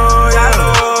달라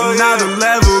나도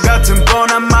레브 같은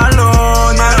뻔한 말로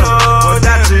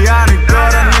와닿지 않을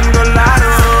거라는 걸 알아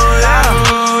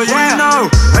We know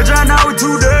알잖아 we're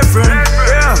too different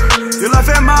Your life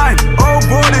and mine, oh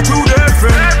boy they're too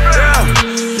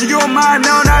different 비교만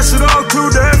할수록 too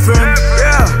different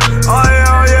Oh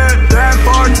yeah, damn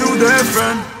far too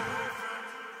different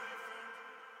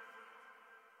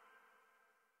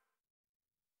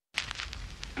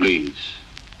Please,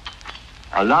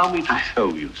 allow me to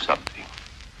show you something.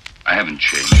 I haven't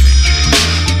changed.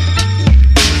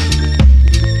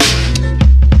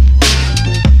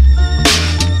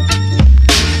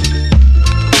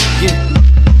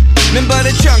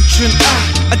 맨발의 청춘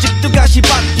아직도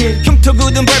가시밭길 흉터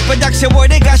굳은 발바닥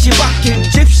세월의 가시밭길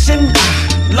집신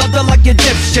Love like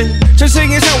Egyptian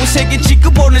전생에서 오색이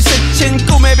지구본을 스친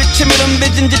꿈에 비치면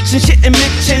빚은 지친 시에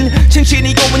미친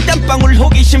친친이 고운 땀방울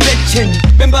호기심 비친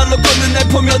맨발로 걷는 날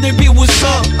보며 늘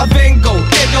비웃어 아뱅고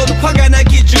때려도 화가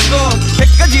나기 죽어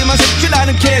 100가지만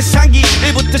색출하는 계산기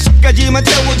 1부터 10까지만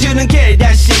태워주는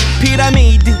계단식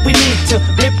피라미드 We need to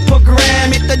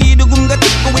reprogram 있다니 누군가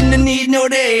듣고 있는 이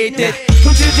노래들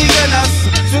훔치지가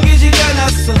않았어 숨기지가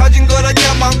않았어 가진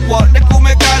거라냐 많고 내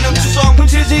꿈의 가능성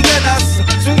훔치지가 않았어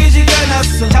숨기지가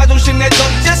않았어 자존심 내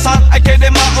전 재산 알게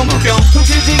된 마음병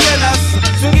훔치지가 않았어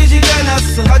숨기지가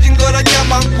않았어 가진 거라냐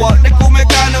많고 내 꿈의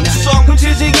가능성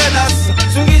훔치지가 않았어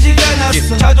숨기지가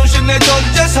않았어 자존심 내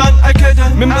전 재산 알게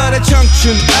된 맨발의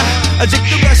청춘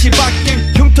아직도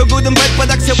가시밭길 흉터 굳은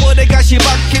발바닥 세월의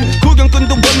가시밭길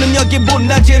구경꾼도 없는 여기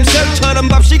못나짐 설처럼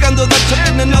밥 시간도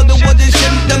낮춰있는 어두워진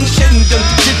신등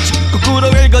지치고 거꾸로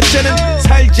읽어지는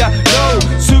살자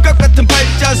no 수갑 같은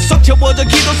팔자 속 채워져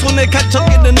기도 손에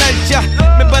갇혀있는 날짜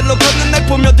맨발로 걷는 날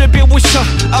보며 들 비웃어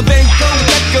아뱅고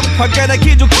가끔 화가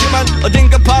나기 좋지만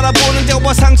어딘가 바라보는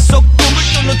자와 상속 꿈을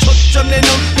쫓는 초점 내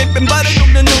눈빛 맨발을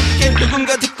눕는 눈길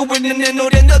누군가 듣고 있는 내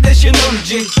노래 너 대신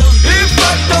울지 If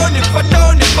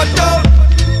I don't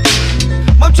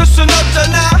멈출 순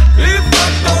없잖아 If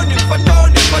I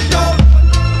don't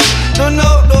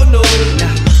No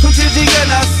훔치지가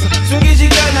않았어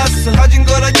숨기지가 않았어 가진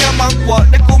거라냐 많고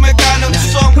내 꿈의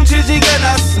가능성 훔치지가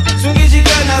않았어 숨기지가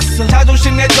않았어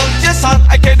자존심 내 전 재산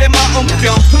알게 된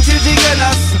마음병 훔치지가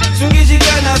않았어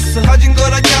숨기지가 않았어 가진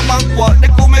거라냐 많고 내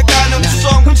꿈의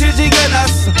가능성 훔치지가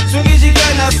않았어 숨기지가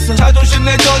않았어 자존심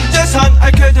내 전 재산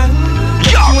알게 된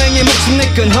역주행의 목숨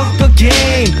내건 헛거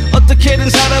게임 어떻게든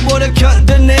살아보려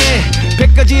견뎌내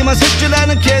 100가지만 셀 줄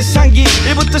아는 계산기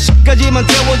 1부터 10까지만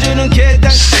태워주는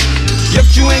계단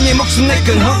역주행의 목숨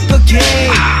내건 헛거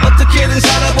게임 어떻게든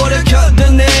살아보려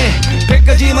견뎌내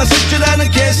 100가지만 셀 줄 아는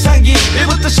계산기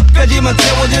 1부터 10까지만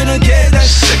태워주는 계단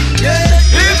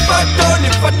If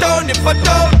I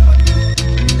don't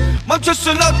멈출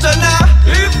순 없잖아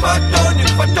If I don't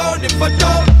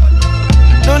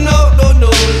No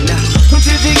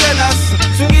훔치지가 않았어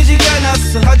숨기지가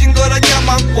않았어 가진 거라냐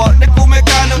많고 내 꿈의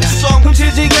가능성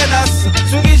훔치지가 않았어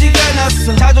숨기지가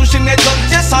않았어 자존심 내 전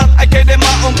재산 알게 된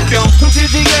마음병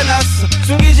훔치지가 않았어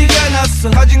숨기지가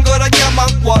않았어 가진 거라냐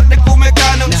많고 내 꿈의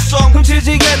가능성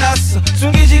훔치지가 않았어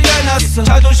숨기지가 않았어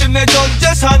자존심 내 전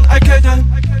재산 알게 된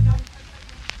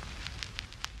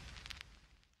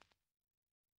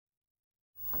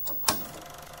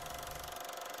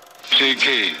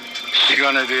JK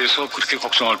시간에 대해서 그렇게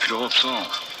걱정할 필요가 없어.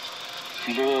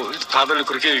 뭐 다들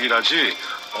그렇게 얘기를 하지.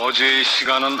 어제의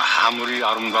시간은 아무리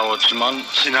아름다웠지만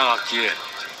지나갔기에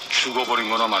죽어버린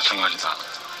거나 마찬가지다.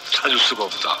 찾을 수가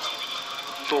없다.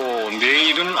 또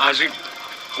내일은 아직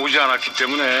오지 않았기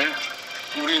때문에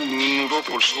우리 눈으로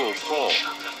볼 수가 없고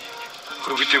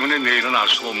그렇기 때문에 내일은 알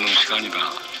수가 없는 시간이다.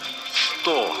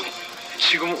 또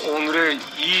지금 오늘의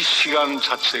이 시간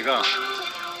자체가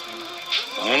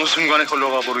어느 순간에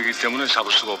흘러가 버리기 때문에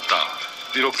잡을 수가 없다.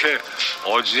 이렇게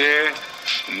어제,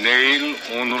 내일,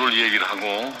 오늘을 얘기를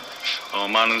하고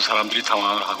많은 사람들이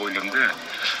당황을 하고 있는데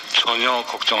전혀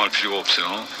걱정할 필요가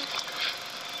없어요.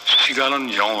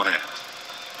 시간은 영원해.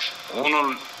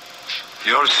 오늘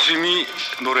열심히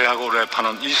노래하고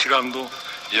랩하는 이 시간도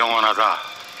영원하다.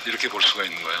 이렇게 볼 수가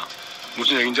있는 거야.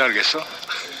 무슨 얘기인지 알겠어?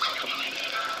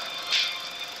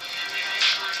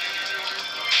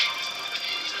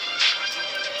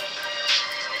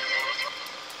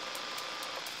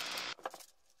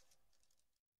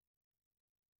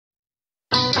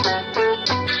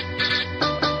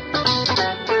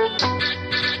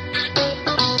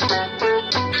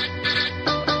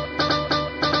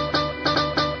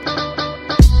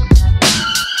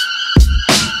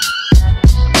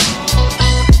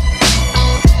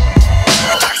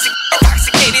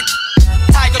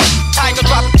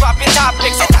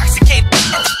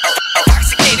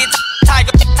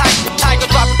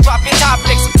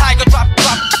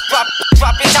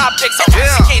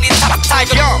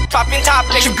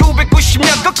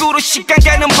 시간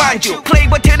가는 반주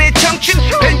플레이버튼의 청춘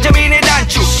벤자민의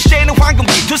단추 시대는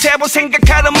황금기 두세 번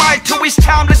생각하는 말투 It's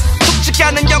timeless 속지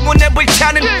않은 영혼의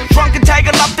불타는 Drunken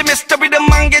Tiger Love the mystery를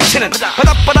만개치는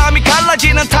바닷바람이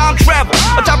갈라지는 time travel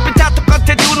어차피 다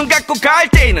똑같아 두 눈 감고 갈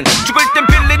때에는 죽을 땐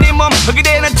빌리니 몸 하게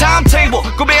되는 timetable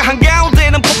꿈의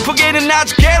한가운데는 폭풍에는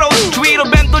아직 괴로워 주위로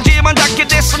맴돌지만 닿게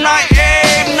됐어 나의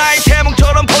aim 나의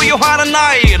태몽처럼 보여하는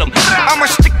나의 이름 I'ma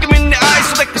stick them in the eyes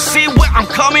so they can see where I'm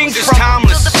coming from It's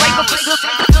timeless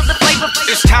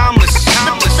It's timeless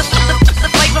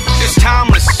It's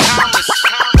timeless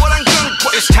What I'm gonna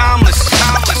put It's timeless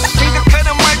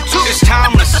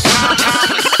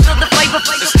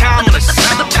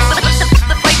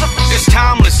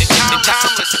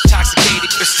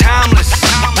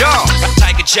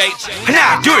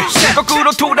하나 둘 셋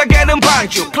거꾸로 돌아가는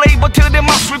반주 플레이 버튼의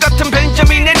마술 같은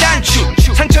벤자민의 단추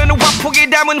상처는 화폭에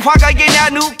담은 화가의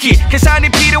나누기 계산이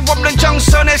필요 없는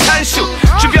정선의 산수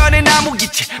주변에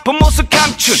나무기체 본모습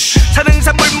감춘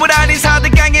사등산 물물 아닌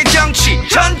사대강의 정치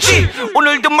전지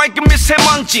오늘도 맑은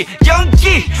미세먼지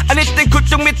연기 아닐 땐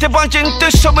굴뚝 밑에 번진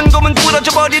뜻없는 고문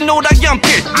부러져버린 노란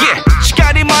연필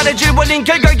시간이 말해줘버린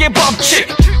결과의 법칙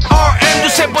RM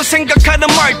두세 번 생각하는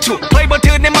말투 플레이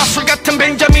버튼의 마술 같은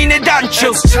벤자민의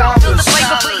단추 It's timeless.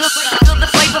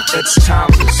 It's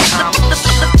timeless.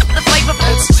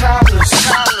 It's timeless.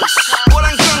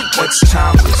 It's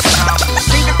timeless.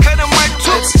 생각하는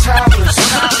말투 It's timeless.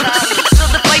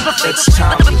 It's timeless. It's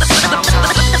timeless.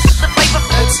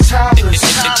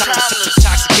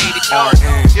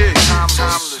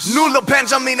 눌러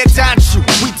벤자민의 단추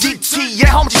We DT의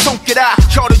험지 손가락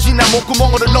혀를 지나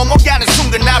목구멍으로 넘어가는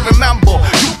순간 I remember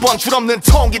 6번 줄 없는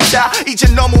통기타 이제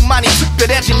너무 많이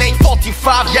특별해진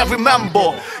 845 Yeah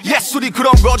remember 예술이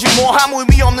그런 거지 뭐 아무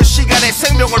의미 없는 시간에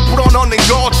생명을 불어넣는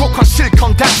거 족한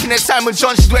실컷 당신의 삶은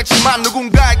전시됐지만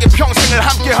누군가에게 평생을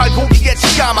함께할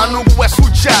곡이겠지 아마 누구의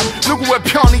술잔 누구의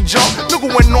편의점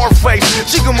누구의 North Face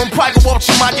지금은 팔고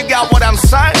없지만 You got what I'm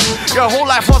saying Your whole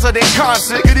life was a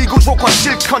concert 그리고 족한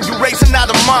실컷 You raise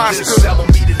another monster This album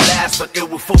be the last but it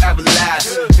will forever last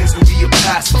Things will be a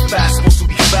past but fast supposed to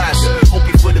be fast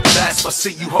Hoping for the best but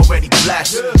see you already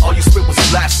blessed All you spit was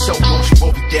flash so don't you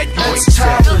worry that you ain't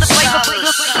sad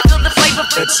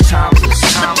It's timeless It's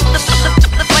timeless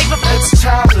It's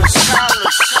timeless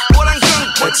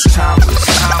It's timeless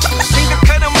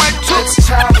생각하는 말투 It's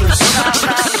timeless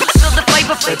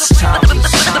It's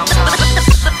timeless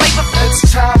It's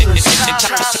timeless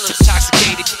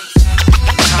Intoxicated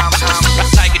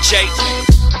Tiger J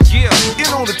Yeah You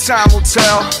know the time will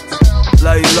tell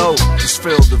Lay low, just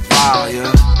feel the vibe,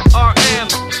 yeah RM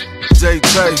Day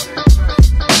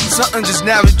something just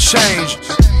never changed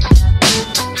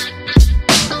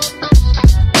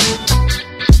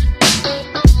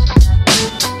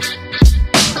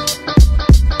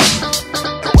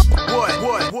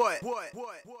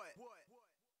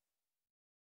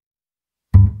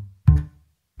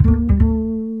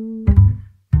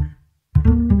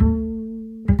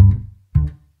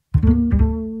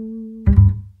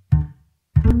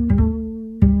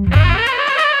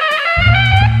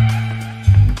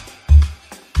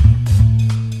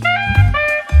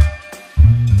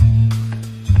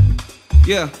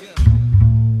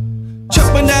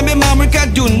첫 번함에 마음을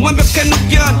가둔 완벽한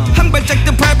녹연 한 발짝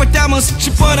더 밟아 담은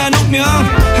스칠 뻔한 운명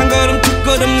한 걸음 두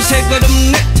걸음 세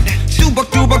걸음 넷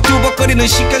뚜벅거리는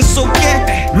시간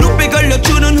속에 룹에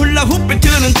걸려주는 훌라후프에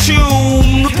드는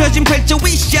춤 눕혀진 팔자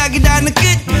위 시작이라는 끝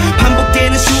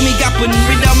반복되는 숨이 가쁜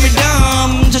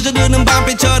리듬 젖어드는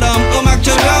밤배처럼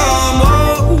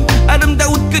음악처럼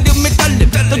아름다운 끄듬의 떨림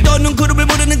떠도는 구름을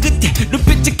모르는 그때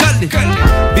눈빛이 걸림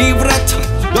비브라토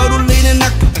널 울리는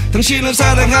악보 당신을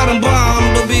사랑하는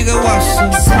밤도 비가 왔어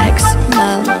Sex,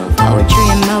 love, poetry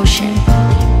and motion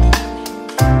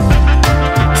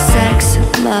Sex,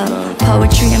 love,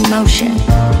 poetry and motion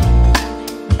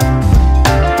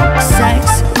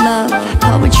Sex, love,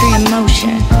 poetry and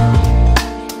motion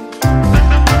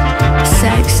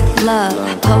Sex,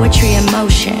 love, poetry and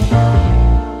motion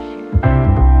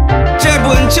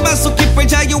짧은 치마 속 깃발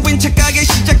자유인 착각에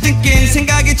시작된 게임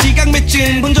생각의 지각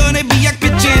맺힌 본전의 비약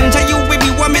빚진 자유의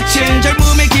미와 맺힌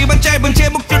젊음의 기반 짧은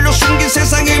제목들로 숨긴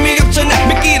세상 의미 없잖아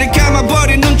몇 길을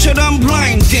감아버린 눈처럼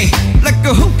blinding Like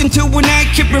a hook into a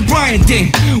night keep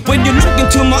rewinding When you look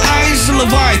into my eyes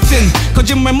leviathan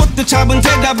거짓말 못해 잡은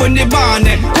대답은 내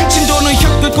반에 훔친 돈은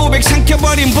혁들 고백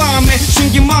삼켜버린 밤에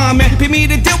숨긴 마음에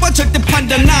비밀의 대화 절대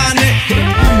판단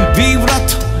안해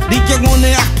비브라토 네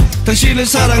영혼의 악보 당신을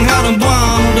사랑하는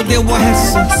밤으로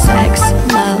대화했어 Sex,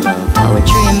 love,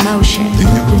 poetry and motion The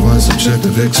improvised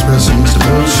objective expressing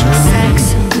devotion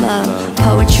Sex, love,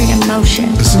 poetry and motion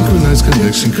A synchronized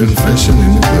connection, confession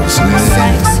and closeness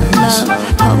Sex, love,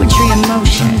 poetry and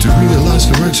motion To realize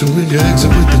direction when you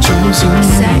exit with the chosen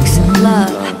Sex,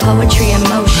 love, poetry and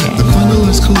motion The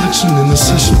finalized collection in the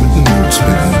session with the notes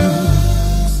band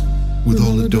With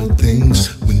all adult things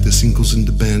When the singles in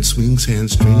the band swings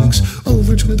hamstrings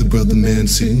Over to the brother man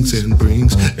sings and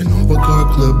brings An avant-garde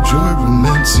club joy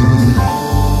romancing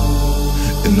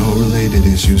And all related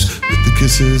issues With the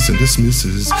kisses and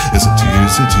dismisses As the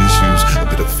tears and tissues A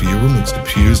bit of fear amongst the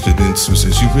peers that ensues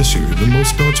As you assure the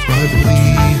most thoughts privately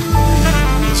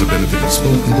There's a benefit of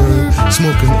smoking herb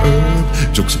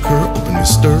Jokes occur,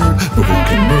 openness stirred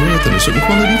Provoking mirth and a certain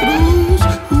quality for those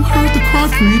Who heard the cry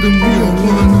freedom we all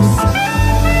want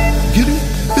Getting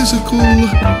physical,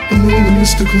 a more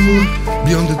mystical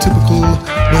Beyond the typical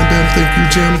Well, damn, thank you,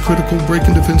 jam. Critical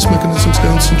breaking defense mechanisms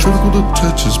down. Centrifugal to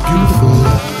touch is beautiful.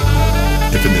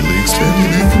 Infinitely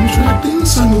expanding and contracting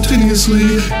simultaneously.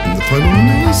 In the final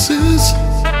analysis,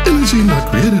 energy not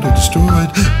created or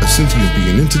destroyed. A sentient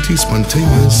being, entity,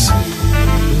 spontaneous.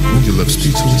 When you're left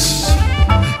speechless.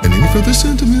 And any further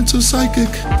sentiments are psychic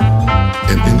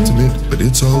and intimate, but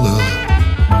it's all love.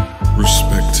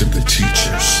 Respect to the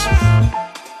teachers.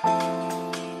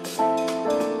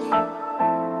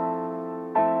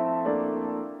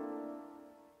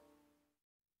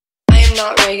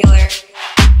 Not regular.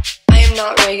 I am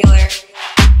not regular.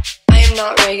 I am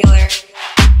not regular.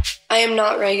 I am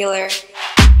not regular.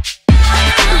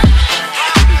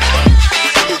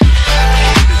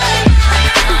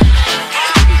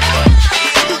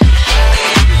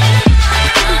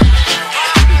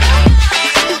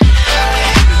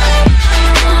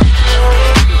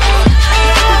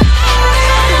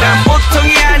 난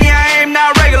보통이 아니야. I am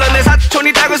not regular. 내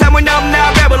사촌이 따고 사문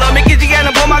넘나 배불러 믿기지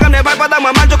않은 보마감 내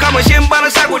발바닥만 만족하면 신발은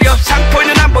싸구려.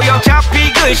 상포는 안 보여.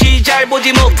 잡히근 시 잘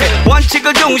보지 못해.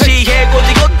 원칙을 중시해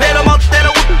고지 곧대로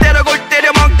멋대로 웃대로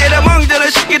골대로 멍때려 멍들어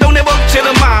쉽게 동네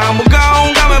복치는 마음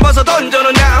무거운 감을 벗어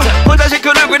던져는 나 혼자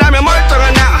시크를 귀라면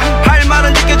멀쩡한 나 할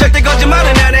말은 지켜 절대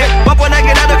거짓말은 안해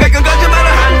뻔뻔하게 나도 가끔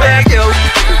거짓말을 한대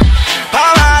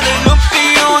밤하늘 눈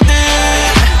비우듯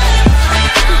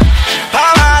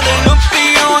밤하늘 눈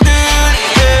비우듯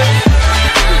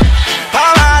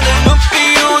밤하늘 눈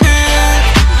비우듯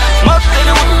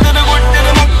멋대로 웃대로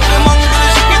골대로 멍대로 멍대로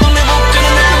쉽게 동네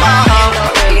복치는 내 마음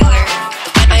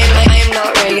I am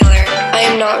not regular. I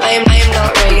am not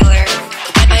regular.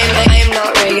 I am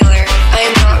not regular. I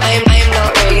am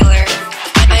not regular.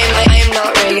 I am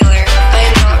not regular. I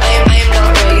am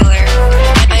not regular.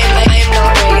 I am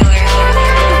not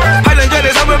regular. 8년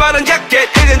전에 선물 받은 자켓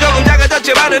이젠 조금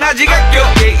작아졌지만은 아직 아껴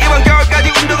이번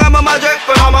겨울까지 운동 한번 마저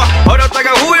했고 아마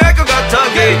어렸다가 후회할 것 같아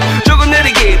조금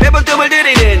느리기 매번 뜸을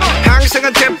들이는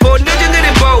항상한 템포 늦은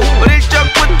느림보 어릴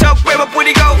적부터 빼못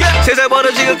뿌리고 세살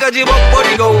버릇 지금까지 못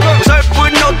버리고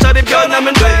설픈 옷차림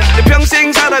변하면 돼내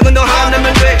평생 사랑은 너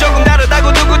하나면 돼 조금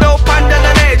다르다고 누구도 판단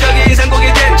안 해 저기 인상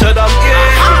고기제처럼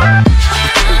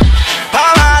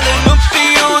밤하늘 눈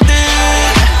비우듯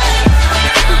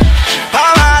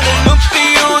밤하늘 눈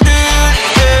비우듯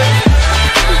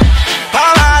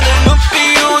밤하늘 눈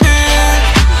비우듯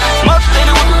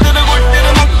멋대로 웃대로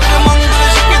골대로 멍대로 멍대로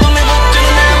쉽게 동네 복지는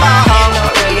내 마음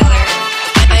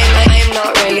I am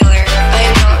not regular. I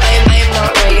am not regular. I am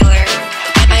not regular.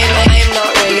 I am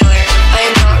not regular. I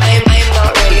am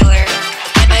not regular.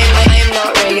 I am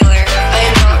not regular.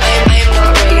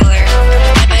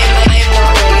 I am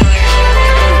not regular.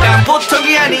 난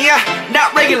보통이 아니야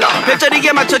not regular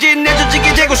별자리에 맞춰진 내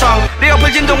조직의 재구성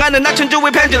리어플 진동하는 낮춘 주위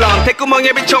펜듈럼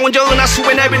대구멍에 비춰온 저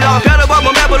은하수의 네빌럼 별을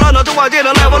보면 매불러 너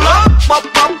좋아지는 레벨업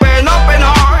뻑뻑 뺀 up and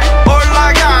hard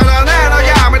올라가는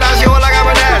에너지함이 다시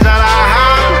올라가면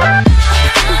되잖아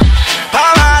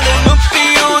밤하늘 눈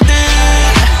비우듯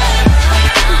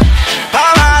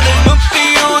밤하늘 눈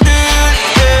비우듯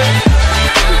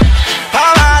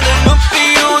밤하늘 눈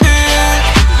비우듯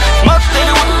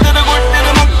멋대로 웃대로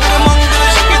골대로 멍대로 멍대로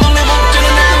쉽게 동네 복지는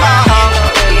내 마음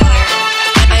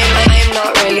I am not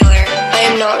regular. I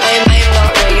am not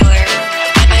regular.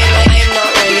 I am not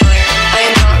regular. I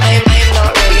am not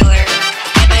regular.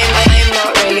 I am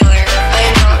not regular. I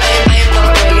am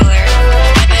not regular.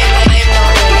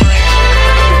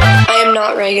 I am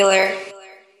not regular.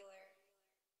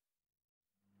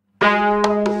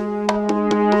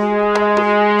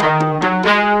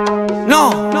 No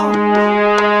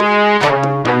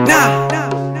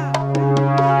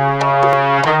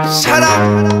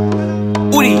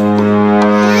사랑 우리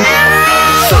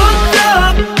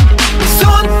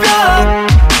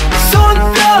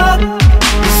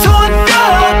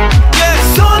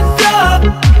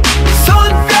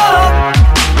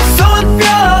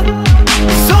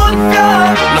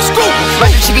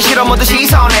마주치기 싫어 모두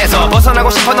시선에서 벗어나고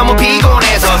싶어 너무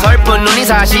피곤해서 설픈 눈이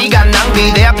 4시간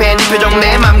낭비 내 앞에 네 표정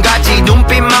내 맘같이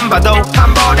눈빛만 봐도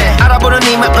한 번에 알아보는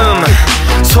네 마음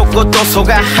속고 또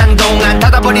속아 한동안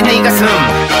닫아버린 네 가슴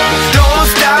Don't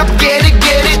stop get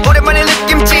it 오랜만에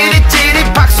느낌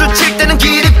찌릿찌릿 박수 칠 때는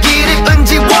기립기립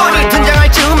은지원이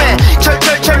등장할 즈음에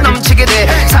철철철 넘치게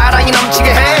돼 사랑이 넘치게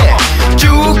해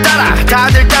쭉 따라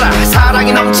다들 따라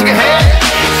사랑이 넘치게 해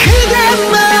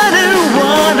그대만을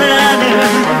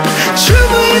원하는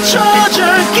춤을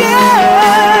춰줄게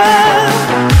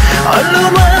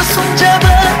얼른 와 손잡아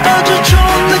아주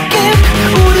좋은 느낌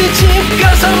우리 집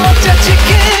가서 먹자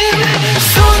치킨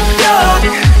손뼉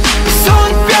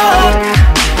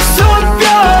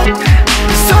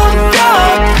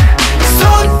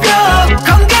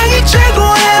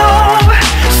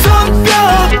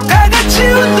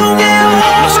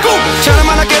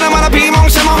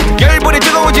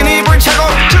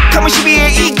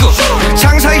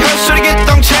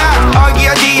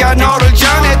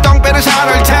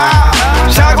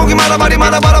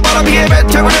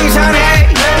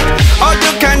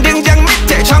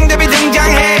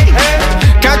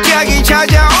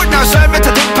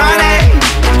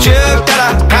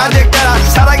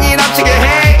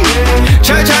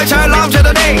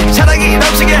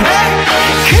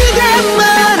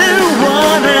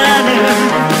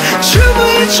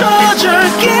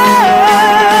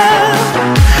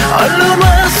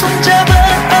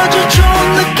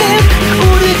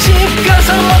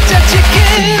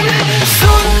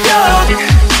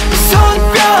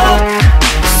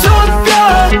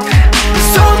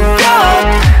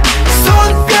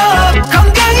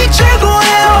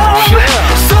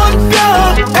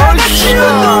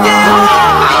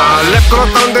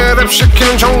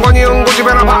흡입시키는 정관이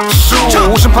연고집에나 박수.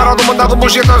 웃음 팔아도 못나고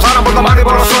무시했던 사람보다 많이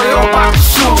벌었어요.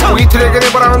 박수. 이틀에게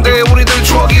내버라는데 우리들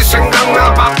추억이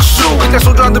생각나. 박수. 그때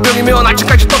소주 한두 병이면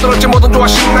아침까지 떠들었지 뭐든 좋아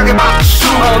신나게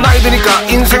박수. 나이 드니까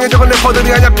인생에 적은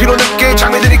래퍼들이 아냐 피로 늦게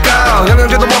잠이 드니까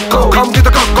영양제도 먹고 검지도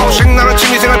꺾고 신나는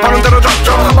취미생활 파는 대로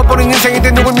줬죠. 한번 버린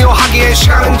인생인데 누굴 미워하기에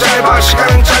시간은 짧아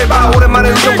시간은 짧아. 오랜만에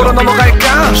의정부로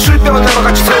넘어갈까. 술병은 내가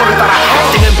같이 세월을 따라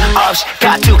뜬금없이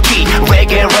가툭튀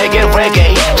레게 레게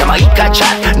레게 자마이카 차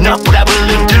너프라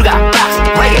불림 들어가 박스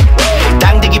레게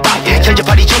당대기 방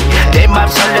현재팔이 중 내 맘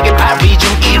설레게 파리 중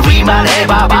 1위만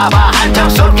해봐 봐봐 한탕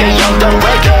쏠게 영동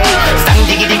레게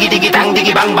쌍디기디기디기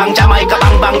당디기 방방 자마이카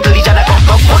방방 들리잖아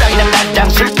꼭꼭 호랑이는 난장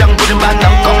술병 부른만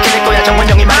넌 꼭 해낼 거야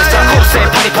정원영이 말했어. 호세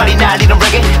파리파리 날리는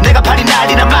레게 내가 파리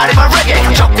날리는 말해봐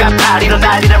레게 저가 파리로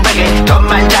날리는 레게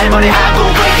돈만 잘 버네 하고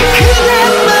레게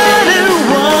그대 말을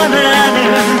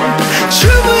원하는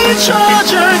춤을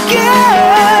춰줄게.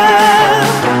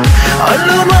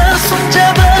 얼른 와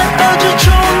손잡아 아주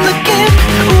좋은 느낌.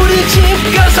 우리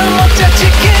집 가서 먹자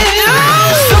치킨.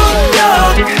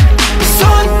 손뼉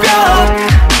손뼉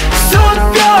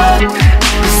손뼉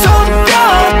손뼉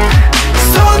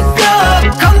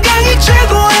손뼉 건강이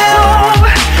최고예요.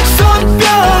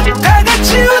 손뼉 다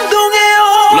같이 운동해요.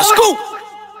 Let's go.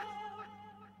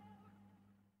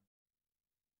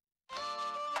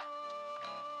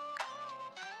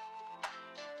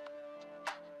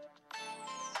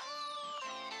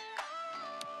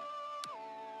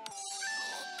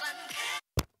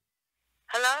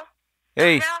 Hello?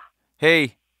 Hey. 여보세요?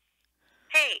 Hey.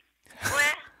 Hey,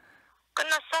 왜?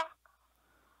 끝났어?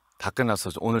 다 끝났어.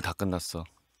 오늘 다 끝났어.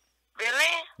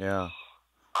 Really? Yeah.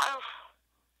 아유,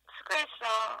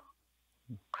 수고했어.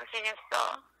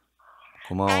 고생했어.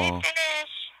 고마워. Now you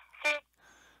finish.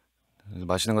 See?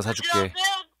 맛있는 거 사줄게.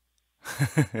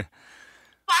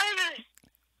 빨리.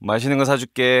 맛있는 거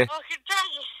사줄게.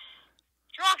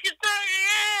 좋아,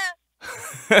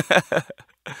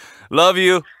 Love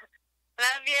you.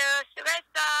 Love you.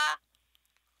 수고했어.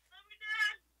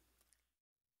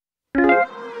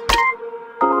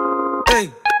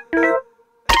 Hey.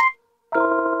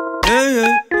 Hey,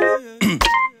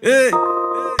 hey.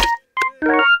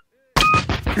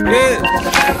 Yeah.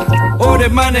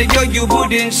 오랜만에 여유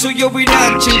부린 수요일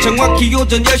아침 정확히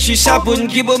오전 10시 4분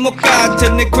기분 못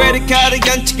같은 내 크레딧카드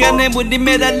연체가 내 문이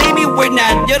매달림이 왜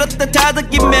난 열었다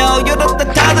닫았기며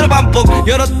열었다 닫아 반복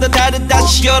열었다 닫아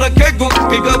다시 열어 결국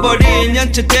긁어버린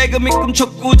연체 대금이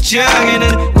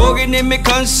꿈촉구장에는 고객님의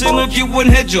건승을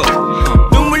기원해줘.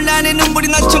 눈물 나네 눈물이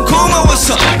난 참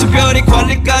고마워서 특별히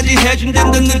관리까지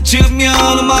해준다는 늦으면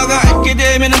엄마가 알게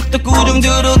되면 또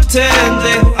꾸중들을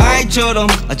텐데 아이처럼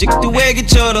아직도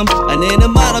애기처럼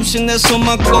아내는 말없이 내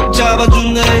손만 꼭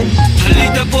잡아주네.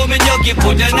 달리다 보면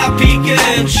여기보다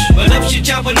앞이겠지 말없이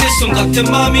잡은 내 손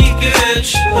같은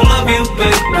맘이겠지. I love you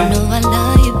baby. I know I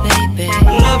love you baby.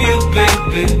 I love you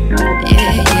baby.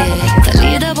 Yeah yeah.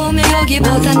 달리다 보면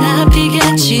여기보다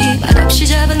앞이겠지 말없이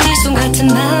잡은 네 손 같은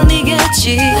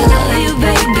맘이겠지. I love you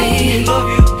baby.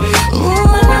 Ooh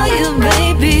I love you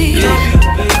baby.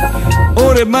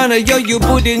 오랜만에 여유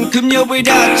부린 금요일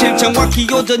아침 정확히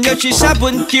오전 10시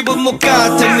 4분 기분 못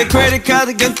같은 내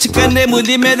크레딧카드 연체가 내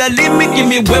문이 매달린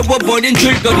느낌이 외워버린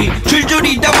줄거리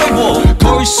줄줄이 다 외워.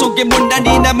 거울 속에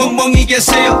못난이나 멍멍이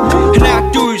계세요.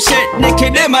 하나 둘 셋 넷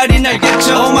내 말이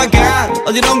알겠죠. Oh my god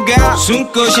어디론가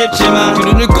숨고 싶지만 두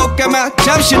눈을 꼭 감아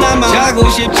잠시나마 자고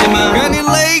싶지만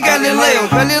갈릴레이 갈릴레오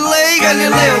갈릴레이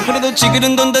갈릴레오 그래도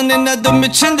지금은 돈다 내놔도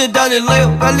미친 듯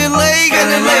달릴레오 갈릴레이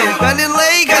갈릴레오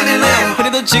갈릴레이 갈릴레오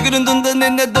그래도 지금은 돈다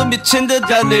내놔도 미친 듯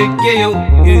달릴게요.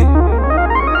 Yeah.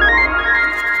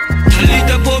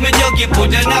 달리다 보면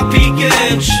여기보다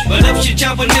앞이겠지 말없이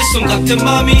잡은 내 손 같은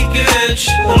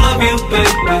맘이겠지. I love you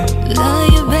baby. Love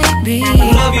you baby. I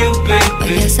love you baby. Oh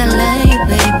yes I love you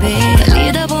baby.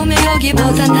 달리다 보면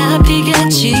여기보다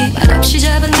앞이겠지 말없이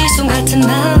잡은 네 손 같은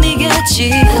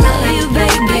맘이겠지. I love you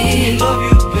baby.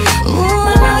 Ooh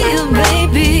I love you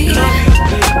baby.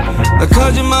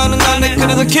 거짓말은 안해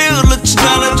그래도 게을르지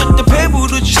않아 절대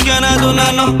배부르지 않아도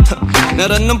나너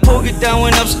나란 넌 포기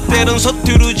따윈 없을 때론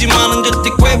서투르지만은 절대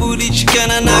꾀부리지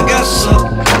않아 나갔어.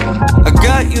 I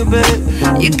got you baby.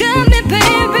 You got me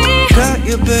baby. Got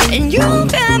you baby. And you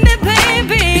got me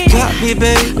baby. You got me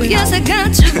baby. Oh yes I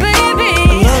got you baby.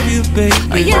 I love you baby.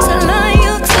 Oh yes I love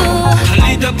you too.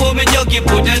 달리다 보면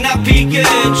여기보다 앞이겠지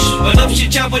말없이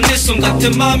잡은 내 손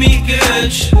같은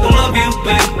맘이겠지. I love you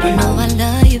baby. I know I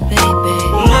love you baby.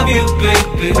 I love you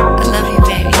baby. I love you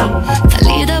baby.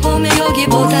 달리다 보면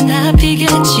여기보다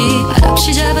앞이겠지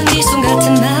말없이 잡은 네 손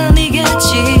같은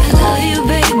맘이겠지. I love you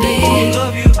baby. I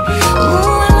love you baby.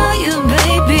 Ooh I love you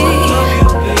baby. I love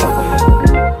you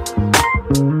baby.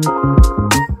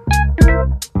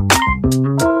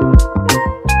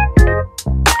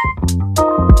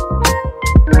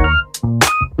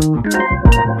 Hit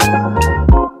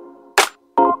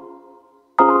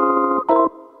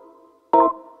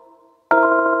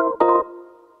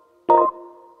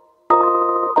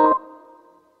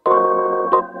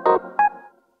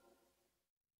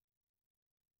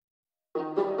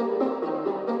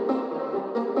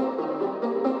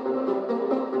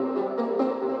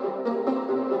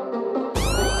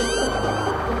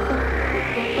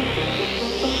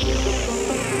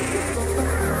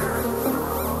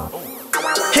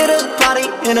a party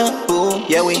in a pool,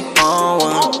 yeah we on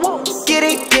one. Get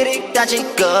it,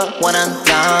 따질거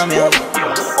원한다면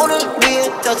오늘 위에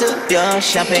떠들려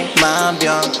샴페인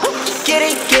만병. Get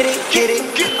it.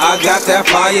 I got that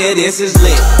fire, this is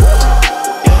lit.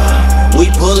 We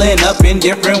pulling up in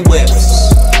different whips.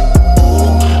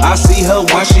 I see her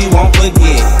once, she won't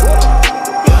forget.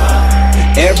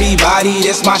 Everybody,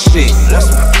 this my shit.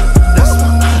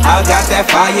 I got that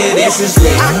fire, this is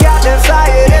lit. I got that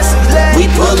fire, this is lit. We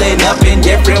pulling up in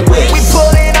different whips. We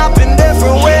pulling up in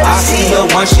different whips. I see her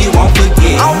once, she won't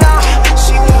forget. Oh no,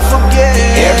 she won't forget.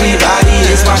 Everybody,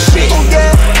 this my shit. Oh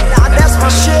yeah, nah, that's my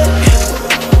shit.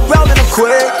 Rolling them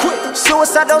quick.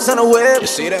 Suicide doors on the whip. You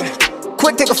see that?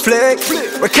 Quick, take a flick.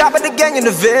 We're copping the gang in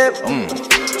the VIP.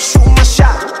 Shoot my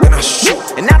shot, and I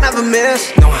shoot, and I never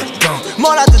miss. No, I don't.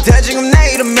 몰라도 돼 지금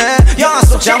내 이름에 영화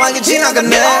속 자막이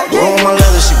지나가네. Roll my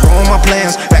leather, she roll my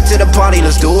plans. Back to the party,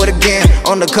 let's do it again.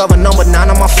 Undercover number 9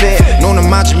 on my fit. 눈을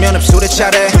맞으면 입술에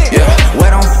차례. Yeah,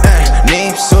 외로운 네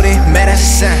입술이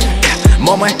medicine.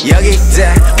 몸을 여기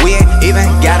대 we ain't even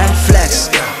gotta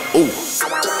flex. Ooh.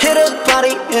 Hit a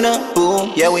party in a pool,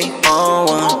 yeah we on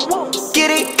one. Get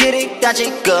it,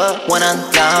 따질거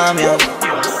원한다면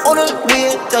오늘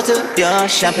위에 떠들려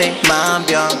샴페인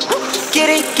만병. Get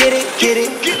it.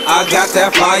 I got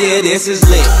that fire, this is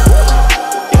lit.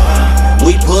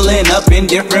 We pulling up in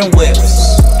different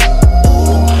whips.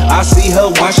 I see her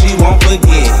once, she won't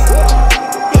forget.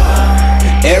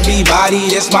 Everybody,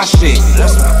 this my shit.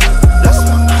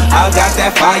 I got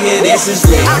that fire, this is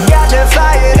lit. I got that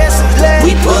fire, this is lit.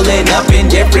 We pulling up in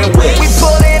different whips. We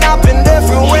pulling up in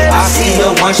different whips. I see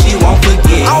her once, she won't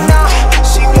forget. Oh no,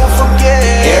 she won't forget.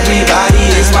 Everybody,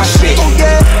 this my shit. Oh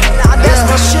yeah, nah, that's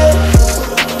my shit.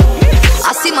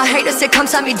 I see my haters say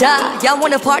감사합니다. Y'all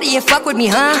wanna party and fuck with me,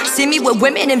 huh? See me with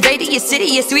women invading your city.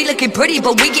 Yes, we looking pretty,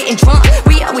 but we getting drunk.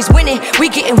 We always winning, we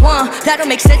getting one. That don't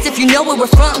make sense if you know where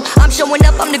we're from. I'm showing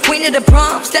up, I'm the queen of the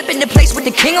prom. Step in the place with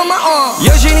the king on my arm.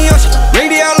 여신이 여신,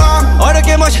 radio long,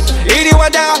 어렵게 멋진 이리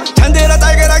와다. 잔디라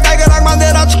달걀랑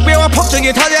만들어 축배와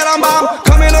폭죽이 터지는 밤.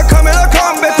 Come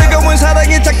back, 뜨거운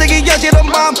사랑이 짝대기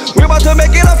여지른 밤. We're about to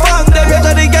make it a fun. 내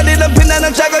별자리 가리는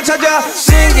빛나는 짝을 찾아.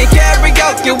 Sing it,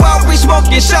 karaoke, while we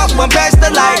smoking shot one past the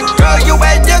light. Girl, you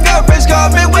and your girlfriends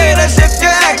coming with us if you're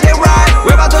acting right.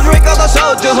 We're about to drink all the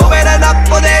soju. 후배는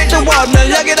앞보낼 줄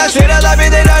원을 여기다 쉬려다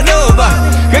믿으려 누워.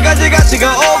 끝까지 같이 go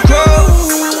all crew.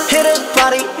 Hit a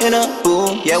party in a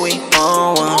pool, yeah we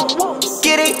on one.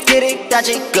 Get it,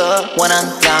 따질거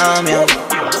원한다면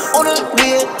오늘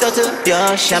위에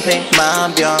떠들려 샴페인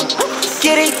만병.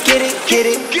 Get it.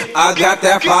 I got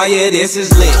that fire, this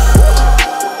is lit.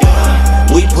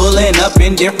 We pulling up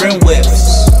in different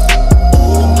whips.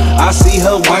 I see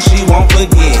her once, she won't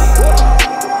forget.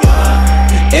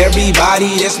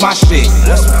 Everybody, this my shit.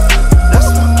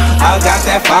 I got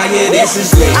that fire, this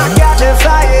is lit. I got that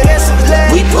fire, this is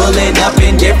lit. We pulling up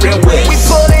in different whips. We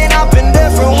pulling up in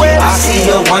different whips. I see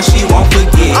her once, she won't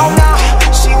forget. Oh no,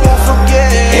 she won't forget.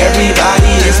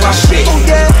 Everybody, this my shit. Oh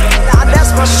yeah, nah,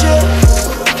 that's my shit.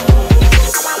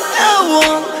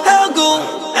 L1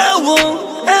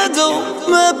 해도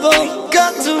매번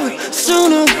같을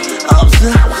수는 없어.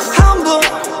 한 번,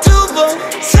 두 번,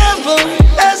 세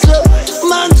번에서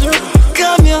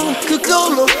만족하면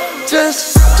그걸로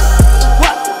됐어.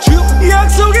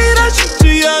 약속이라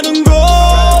쉽지 않은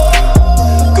거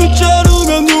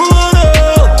끝자루면 누워라.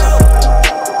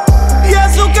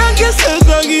 약속한 게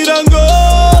세상이란 거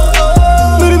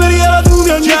미리미리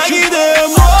알아두면 약이 돼.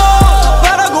 뭐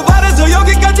바라고 바래서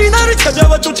여기까지 나를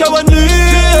찾아와 쫓아왔니.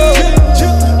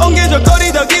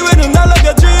 엉개적거리다 기회는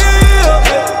날아가지.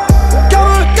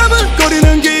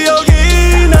 까불거리는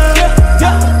기억이 나.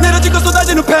 내려지고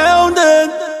쏟아지는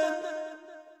pounding.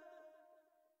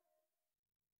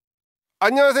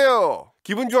 안녕하세요.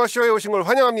 기분 좋아 쇼에 오신 걸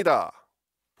환영합니다.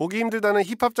 보기 힘들다는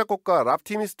힙합 작곡가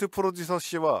랍티미스트 프로듀서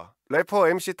씨와 래퍼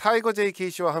MC 타이거 JK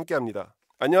씨와 함께합니다.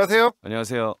 안녕하세요.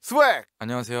 안녕하세요. 스웩.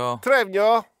 안녕하세요.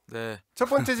 트랩요. 네. 첫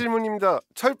번째 질문입니다.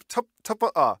 첫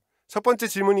번째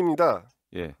질문입니다.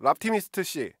 예. 랍티미스트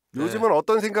씨, 네. 요즘은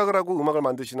어떤 생각을 하고 음악을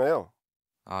만드시나요?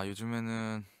 아,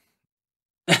 요즘에는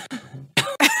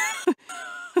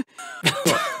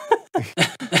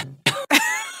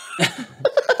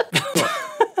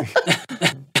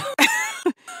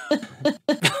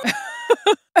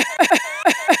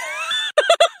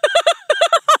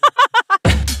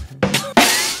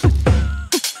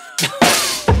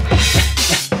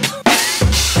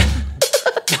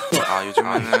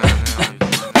요즘에는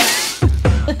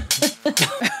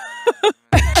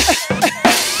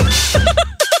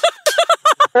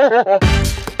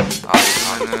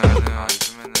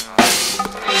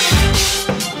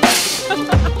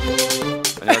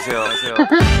안녕하세요.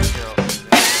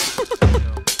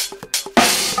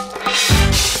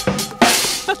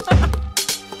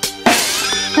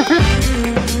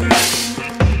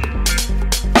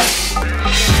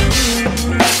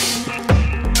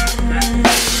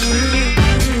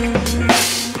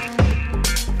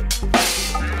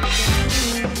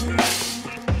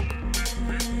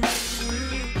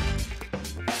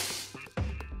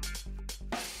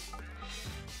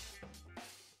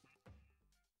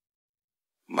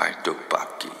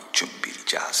 말뚝박기 준비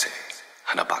자세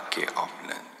하나밖에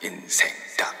없는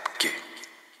인생답게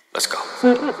Let's go.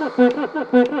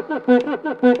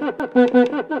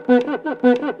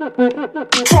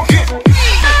 Drunken.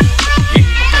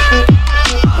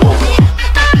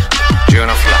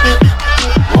 Junoflo.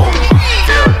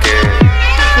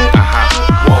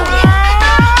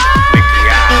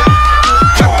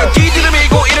 잠깐 뒤지를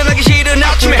밀고 일어나기 싫은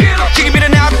아침에 지금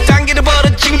일어나 당기는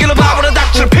버릇 징기로 바보로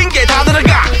닥칠 핑계 다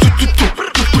들어가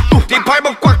네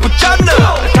발목 꽉 붙잡는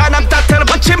단합 따뜻한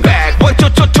펀칭백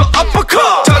원초초초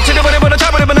어퍼컷 천천히 버려버려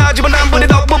잡으려면 하지만 한 번에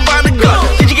너무 많은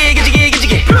것 기지개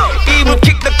이불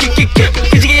킥더 킥킥킥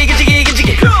기지개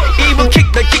이불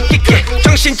킥더 킥킥킥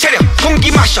정신 차려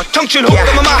공기 마셔 청춘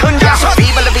호감은 46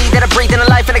 Viva la vida, breathe in a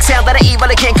life and exhale that I evil,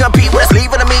 I can't compete with us.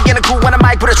 Leave it to me in a cool on a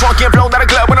mic with a drunken flow, not a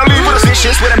club when I leave with us.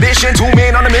 Vicious with ambition, 2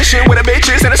 men on a mission with a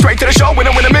bitches and a straight to the show when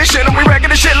I'm with a mission. And we wrecking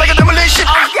the shit like a demolition.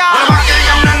 Oh God. 하나밖에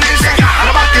없는 인생,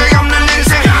 하나밖에 없는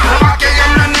인생, 하나밖에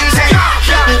없는 인생.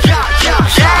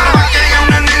 하나밖에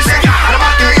없는 인생,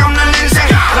 하나밖에 없는 인생,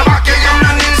 하나밖에 없는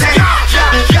인생.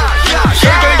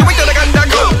 결국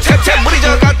떠나간다고 탭탭 물이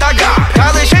져갔다가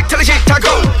다들 싫다는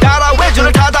싫다고 따라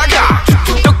외줄을 타다가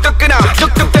뚝뚝 끊어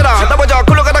뚝뚝 들어 넘어져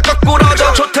굴러가다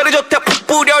거꾸러져 좋다니 좋다 푹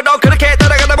뿌려 너 그렇게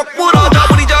따라가다 목 부러져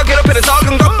우리 저 괴롭히는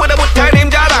적은 것보다 못할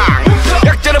힘자랑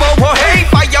약자를 보호해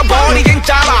파이어볼이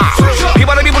진짜라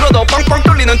비바람이 불어도 뻥뻥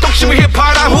뚫리는 뚝심을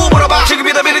힙하라 후보로봐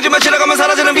지금이다 미루지만 지나가면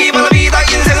사라지는 비바람이다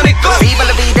인생은 있고 Viva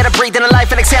la vida, breathe in a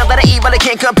life and exhale that I evil, I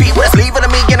can't compete with us. Leave it to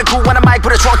me in a cool on a mic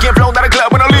with a drunken flow, not a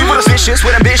club when I leave with us. Vicious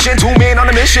with ambition, 2 men on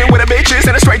a mission with a bitches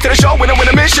and a straight to the show when I'm with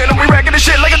a mission. And we wrecking the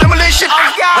shit like a demolition. Oh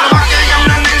God. 하나밖에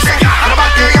없는 인생,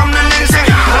 하나밖에 없는 인생,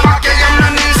 하나밖에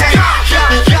없는 인생.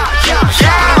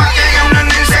 하나밖에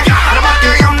없는 인생,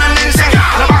 하나밖에 없는 인생,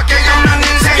 하나밖에 없는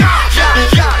인생.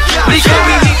 Legal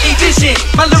me vision,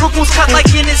 my lyricals cut like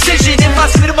an incision. If I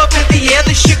spit them up in the air,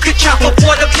 the shit could chop up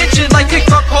what a pigeon. Like a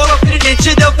car caught up in an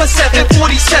engine of a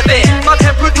 747. My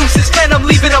pen produces venom,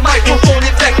 leaving a microphone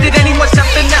infected. Anyone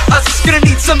stepping at us is gonna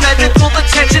need some medical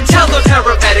attention. Tell the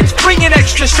paramedics, bring an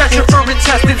extra stretcher for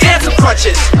intestines and some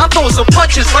crutches. I'm throwing some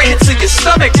punches right into your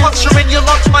stomach, puncturing your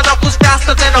lungs. My knuckles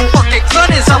faster than a fucking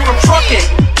gun is. I'm from Drunken.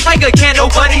 Tiger, can't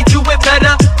nobody do it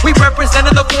better. We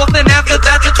represented the 4th and after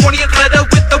that the 20th letter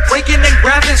with the breaking and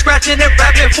grabbing, scratching and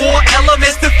rapping. 4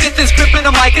 elements, the 5th is gripping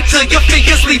the mic until your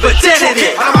fingers leave a dent in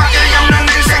it. 하나밖에 없는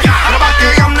인생,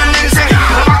 하나밖에 없는 인생,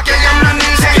 하나밖에 없는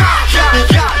인생.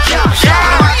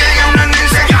 하나밖에 없는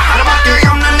인생, 하나밖에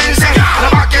없는 인생,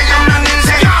 하나밖에 없는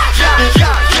인생.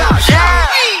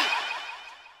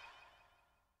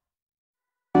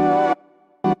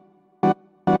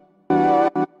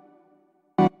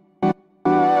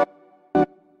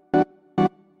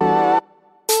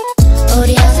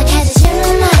 우리 어색해지지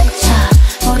말자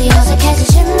우리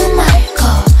어색해지지 말고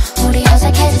우리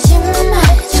어색해지지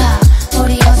말자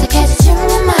우리 어색해지지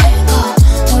말고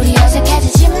우리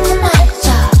어색해지지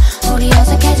말자 우리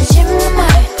어색해지지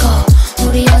말고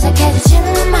우리 어색해지지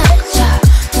말자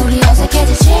우리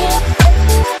어색해지지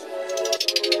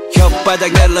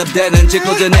혓바닥 날라대는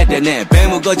짓고전 내대네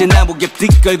배무거진 나무게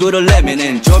뒷걸그를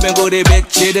내면은 조명고리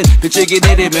비치는 그쪽이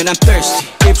내리면 I'm thirsty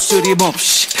입술이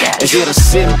몹시 Is it a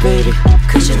sin baby?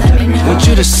 Could you let me know? Want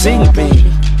you to sing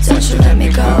baby Don't you let me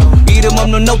go 이름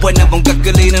없는 너와 나 뭔가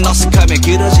끌리는 어색함에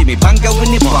그러짐이 반가운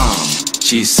이밤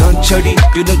시선 처리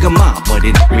끄는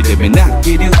감아버린 믿음의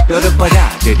낚이류 너를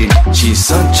받아들인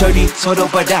시선 처리 서로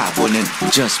바라보는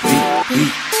Just be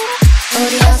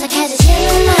우리 어색해지지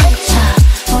말자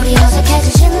우리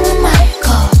어색해지지 말고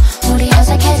우리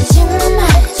어색해지지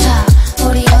말자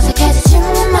우리 어색해지지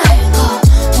말고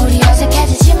우리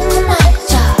어색해지지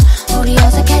말자 우리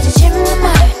어색해지지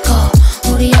말고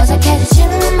우리 어색해지지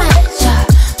말자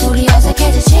우리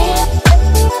어색해지지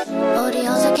우리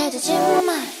어색해지지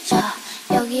말자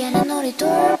여기에는 우리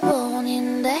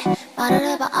둘뿐인데 말을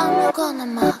해봐 아무거나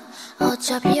막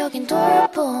어차피 여긴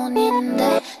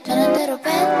둘뿐인데 되는 대로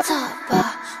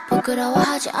뱉어봐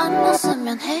부끄러워하지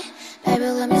않았으면 해. Baby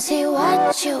let me see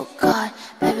what you got.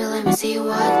 Baby let me see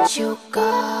what you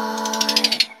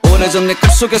got. 오래전 내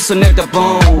꿈속에서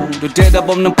내다본 또 대답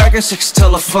없는 빨간색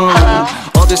텔레폰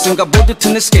어디선가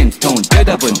보듯한 내 스킨톤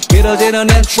대답은 길어지는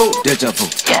intro 데자부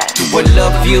Do I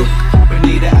love you?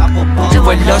 Do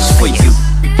I lust for you?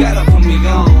 You gotta put me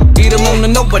on 이름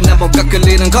없는 너와 나보다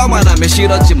끌리는 것만 하면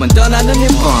싫었지만 떠나는 이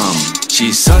밤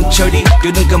시선 처리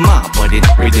눈은 감아버린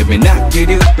리듬에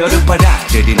낚이려 너를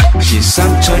받아들인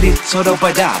시선 처리 서로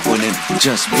받아보는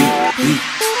Just be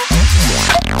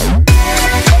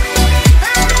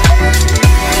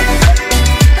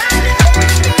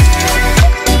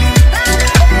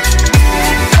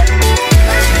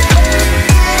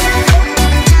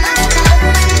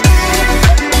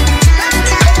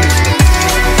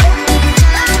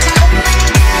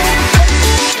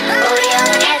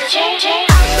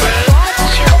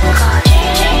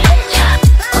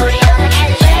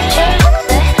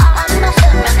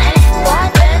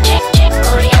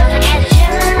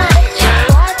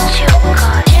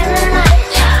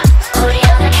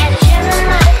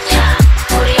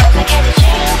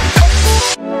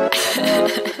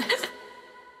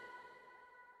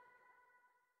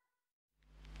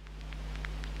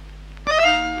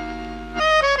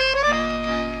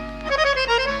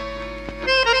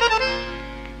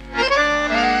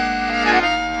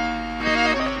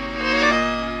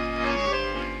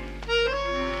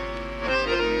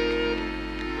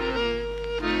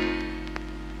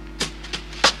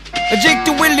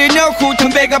아직도 울려놓고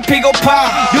담배가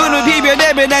피고파 눈을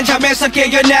비벼내면 난 잠에서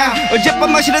깨어나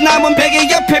어젯밤 마시던 남은 베개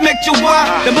옆에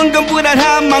맥주와 남은 건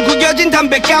불안함만 구겨진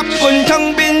담배값뿐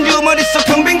텅 빈 주머니 속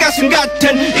텅 빈 가슴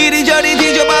같은 이리저리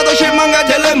뒤져봐도 실망과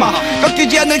딜레마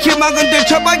꺾이지 않는 희망은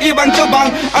들쳐봐 기방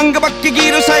저방 안 가밖에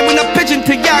길을 삶은 앞에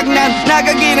진트약난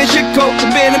나가기는 싫고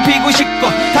담배는 피고 싶고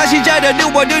다시 자려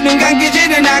누워 눈은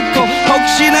감기지는 않고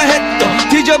혹시나 했또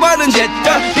뒤져버는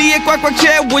잿더 위에 꽉꽉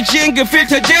채워진 그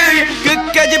필터들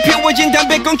끝까지 피워진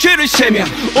담배꽁초를 세며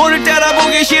오늘따라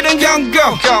보기 싫은 경고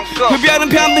흡연은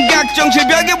편든 각종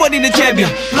질병에 버리는 재변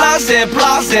블라세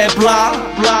블라세 블라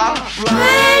블라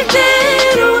될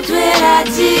대로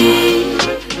돼야지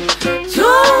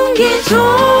좋은 게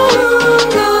좋은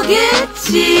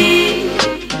거겠지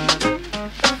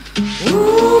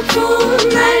우픈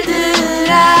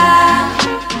날들아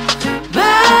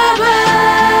바바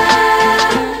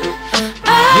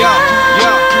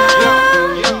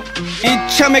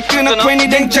이참에 끊어 괜히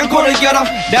냉장고를 열어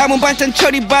남은 반찬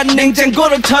처리 반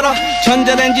냉장고를 털어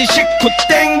전자레인지 식후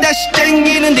땡 다시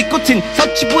땡기는 니코틴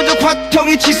섭취 부족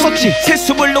화통이 치솟지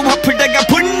세수물로 화풀다가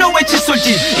분노의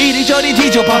칫솔질 이리저리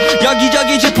뒤져봐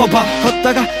여기저기 짚어봐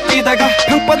걷다가 뛰다가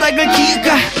방바닥을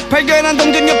기가 발견한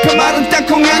동전 옆에 마른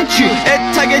땅콩 연추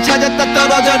애타게 찾았다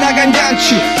떨어져 나간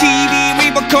단추 TV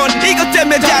리모컨 이것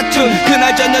때문에 다툰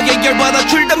그날 저녁에 열받아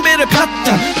줄담배를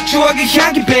팠다 추억의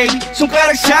향기 baby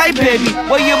손가락 사이 baby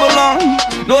Where you belong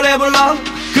노래 불러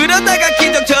그러다가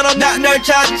기적처럼 난 널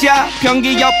찾자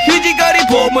변기 옆 휴지거리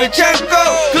보물 찾고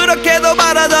그렇게도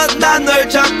말하던 난 널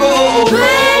찾고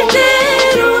될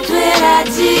대로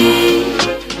돼야지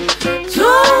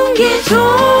좋은 게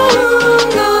좋은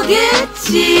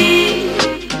거겠지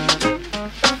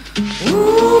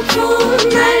우픈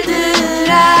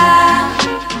날들아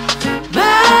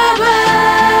바바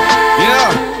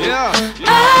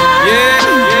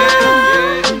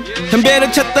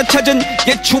담배를 찾다 찾은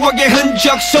옛 추억의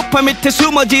흔적 소파 밑에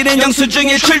숨어지는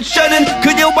영수증의 출전은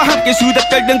그녀와 함께 수다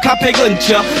떨던 카페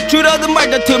근처 줄어든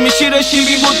말다툼이 싫어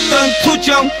시비 묻던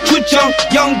투정 추정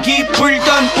연기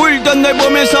불던 울던 널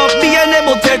보면서 미안해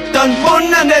못했던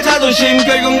못난 내 자존심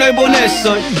결국 널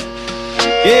보냈어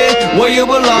Yeah, where you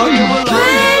belong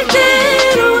될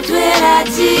대로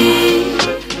돼야지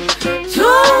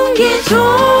좋은 게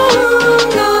좋은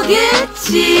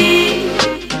거겠지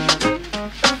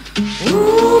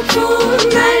우픈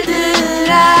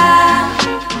날들아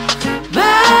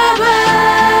바바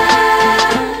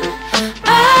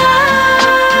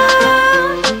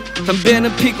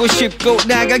담배는 피고 싶고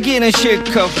나가기는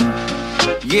싫고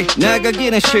yeah,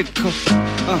 나가기는 싫고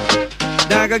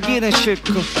나가기는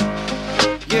싫고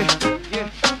yeah,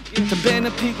 yeah.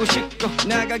 담배는 피고 싶고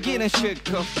나가기는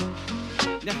싫고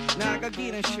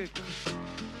나가기는 싫고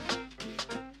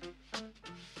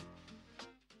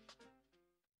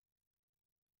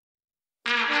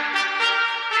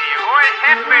Llegó el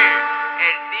jefe,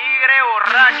 el tigre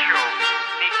borracho.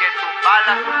 Ni que tus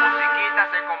balas, tus musiquitas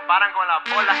se comparan con las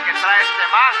bolas que trae este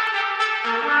man.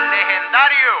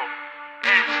 Legendario,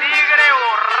 el tigre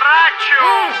borracho. 1,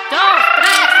 2,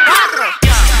 3, 4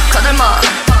 거들먹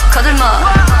거들먹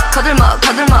거들먹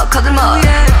거들먹 거들먹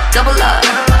Double up,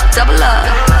 double up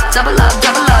double up,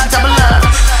 double up, double up.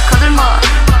 거들먹,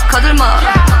 거들먹,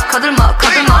 거들먹,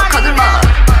 거들먹, 거들먹.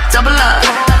 Double up,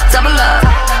 double up,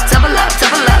 double up,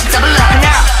 double up, double up. 하나,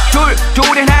 둘,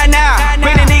 둘은 하나.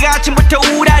 괜히 네가 아침부터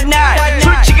우울한 날.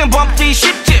 솔직히 범죄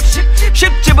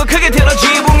 10집은 크게 들어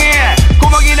지붕에.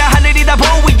 구멍이나 하늘이 다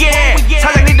보이게.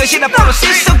 사장님도 시나포로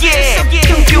실속에.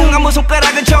 킁킁 아무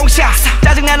손가락은 정사.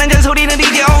 짜증나는 잔소리는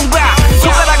이제 옹박.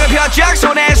 손가락을 펴쫙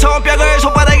손에 손뼉을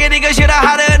손바닥에 네가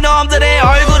싫어하는 놈들의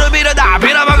얼굴을 밀어다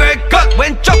빌어먹을 것.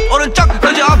 왼쪽 오른쪽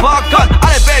던져 버컷.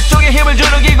 아랫배 쪽에 힘을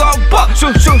주는 기공법.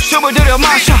 숨을 들여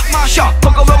마셔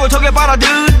콧구멍을 통해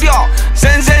빨아들여.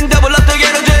 센센 더블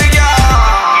어떻게든 즐겨.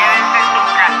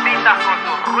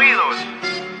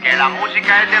 Que la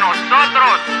música es de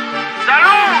nosotros.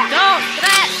 ¡Salud! 2, 3,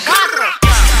 4.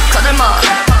 거들먹,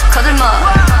 거들먹,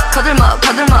 거들먹,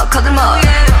 거들먹, 거들먹.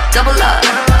 Double up,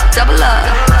 double up,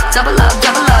 double up,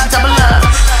 double up, double up.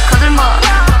 거들먹,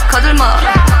 거들먹,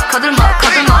 거들먹,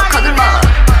 거들먹, 거들먹.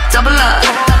 Double up,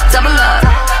 double up,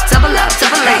 double up,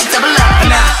 double up, double up.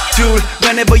 하나, 둘,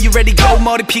 whenever you ready go.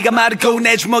 머리피가 마르고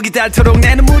내 주먹이 닳도록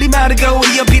내 눈물이 마르고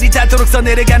이 연필이 닳도록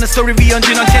써내려가는 스토리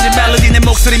위연진 언체는 멜로디. 내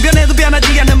목소린 변해도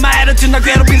변하지 않는 my attitude. 날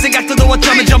괴롭힌 생각도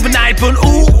어쩌면 전부 나일 뿐.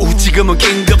 지금은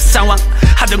긴급 상황.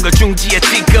 하던 걸 중지해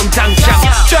지금 당장.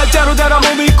 절대로 대로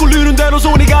몸이 꿀리는 대로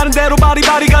손이 가는 대로 발이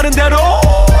가는 대로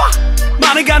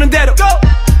많이 가는 대로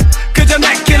그저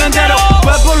내키는 대로.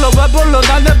 왜 불러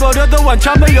난 내버려도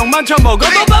한참을 욕만 쳐먹어도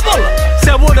왜 불러.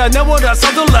 세워라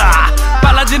서둘러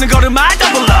빨라지는 걸음아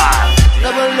double up.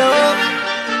 Double up,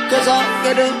 cause I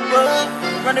get it wrong.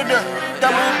 Run it up,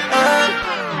 double up.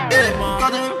 Yeah,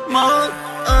 got it wrong.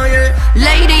 Oh yeah.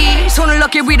 Lady 손을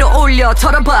어깨 위로 올려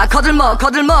털어봐 거들먹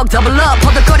거들먹 double up.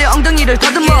 버덕거려 엉덩이를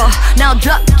더듬어. Now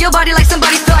drop your body like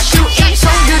somebody thought you eat.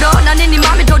 손 들어 나는 네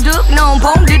맘에 도둑 넌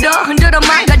봉들어 흔들어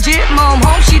망가질 몸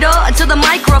홈실어 to the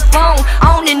microphone.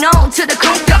 On and on to the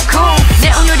쿵떡쿵.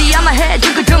 내 오늘이 아마 해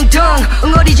둥글둥둥.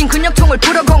 응어리진 근육통을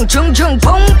풀어 공중중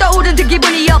붕 떠오른 듯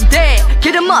기분이 업돼.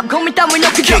 기름 up 고민 땀을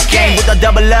넣기 좋게. 킥게임보다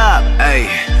double up. 에이.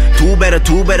 두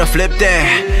배로 flip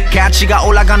that. 가치가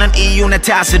올라가는 이유 내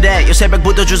탓을 해. 요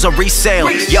새벽부터 주소 resale.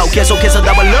 Yo 계속해서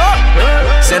double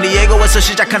up. 샌디에고에서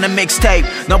시작하는 mixtape.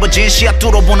 넘어진 시야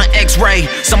뚫어보는 x-ray.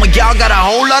 Some of y'all got a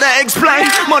whole lot of explain.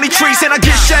 Money trees and I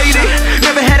get shady.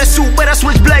 Never had a suit but I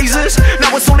switch blazers.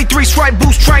 Now it's only 3 stripe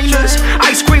boost trainers.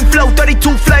 Ice cream flow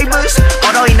 32 flavors.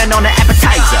 얼어있는 너는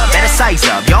appetizer. Better size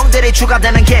up. 영들이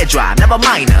추가되는 계좌. Never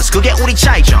minus. 그게 우리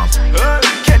차이점.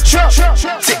 Catch up.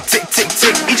 Tick tick tick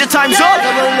tick. 이제 time's up.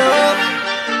 Double up.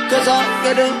 Cause I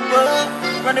get it wrong.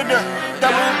 Run it up.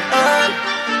 Double up.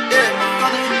 Yeah.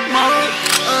 Got it wrong.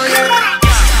 Oh yeah.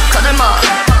 거들먹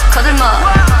거들먹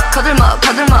거들먹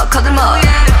거들먹 거들먹.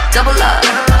 Double up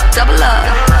double up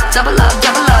double up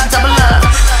double up double up.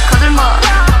 거들먹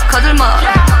거들먹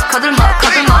거들먹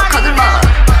거들먹 거들먹.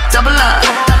 Double up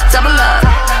double up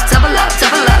double up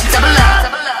double up double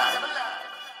up.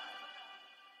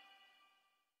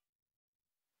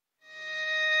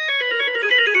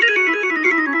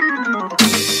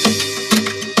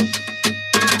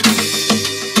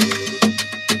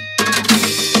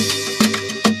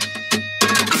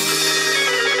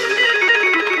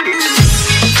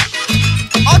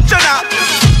 어쩌나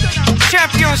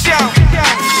챔피언 쇼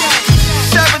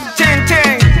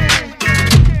 1710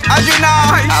 아주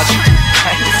nice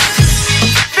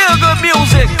feel good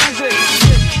music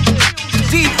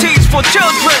DTs for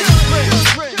children.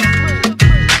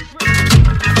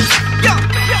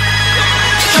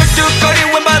 철쭉거리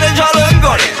왼발은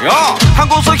저른거리 한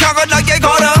곳을 향한 나의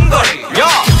걸음걸이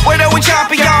외로운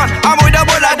챔피언 아무도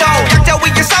몰라도 약자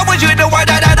위에 싸워주는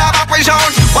와다다다 박왼손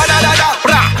와다다다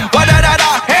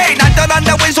와다다다 헤이 난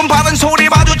떠난다 왼손 바른 소리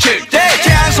마주칠 때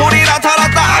제한 소리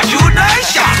나타났다 아주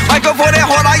나이스 마이크폰에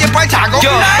호랑이 발차고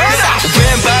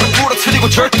왼발은 부러뜨리고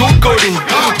절뚝거림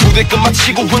무대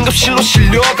끝마치고 응급실로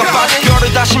실려가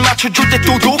빠져결을 다시 맞춰줄 때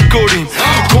도둑거림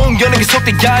공연은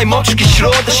계속돼 야이 멈추기 싫어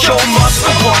The show must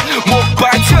go on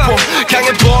목발 투포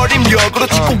강해버림 역으로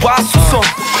찍고 왔었어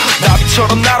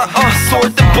나비처럼 날아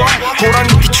쏠 때 번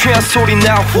호랑이 피 취한 소리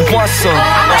now who wants some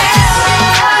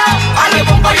아니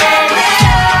bomba yeah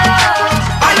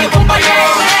아니 bomba yeah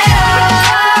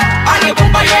아니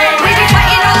bomba yeah We be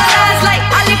fighting all the lies like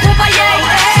Ali Bomba yeah.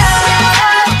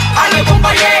 아니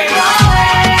bomba yeah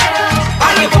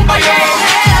아니 bomba yeah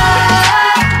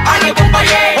아니 bomba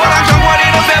yeah 호랑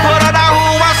정원이는 배보라 나 who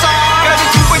wants some 까지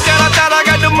죽고 있잖아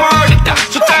따라가는 머리다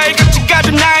숫자에 같이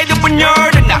가둔 나이들 문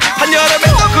열린다 한여름에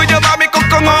또 그녀 맘이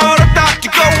꽁꽁 얼었다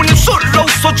뜨거운 입술로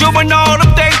소주만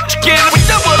넣는 땡 치킨을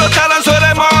위점으로 타는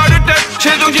소리 머릴 때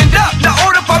체중진다 나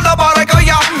오늘 밤 다 바랄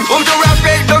거야 엄청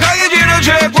랩백 더 강해지는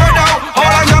check right now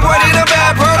호랑 정원이는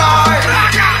배보라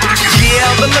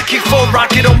kick full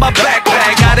rocket on my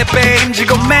backpack 아랫배에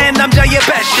힘지고 맨 남자의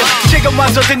패션 지금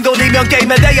와서 등 돌리면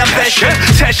게임에 대한 패션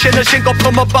세션을 신고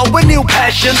promote with new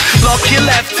passion Lucky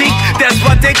lefty that's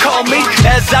what they call me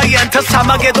as I enter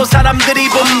사막에도 사람들이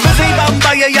본 Bizzy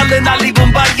밤바에 열린 알리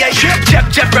봄바에 Jab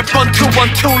jab rap 1 2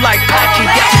 1 2 like Packy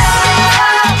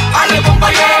알리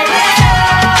봄바에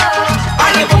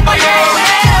알리 봄바에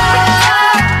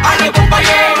알리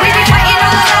봄바에 We be fighting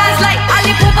all the lies like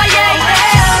Ali Bombaye.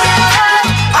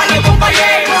 알리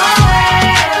봄바에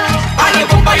알리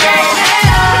봄바에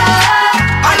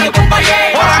알리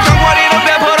봄바에 호랑정거리는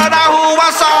배포라다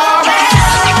후왔어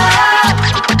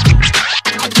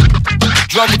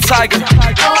Drunken Tiger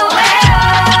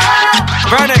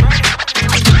Burning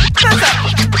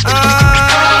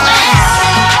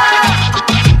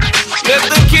Let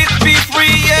the kids be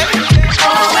free, yeah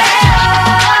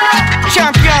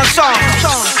Champion song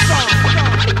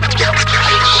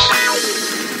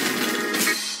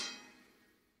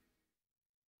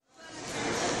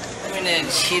서민의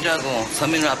시라고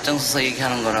서민을 앞장서서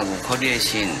얘기하는 거라고 거리의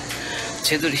시인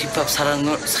쟤들 힙합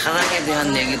사랑에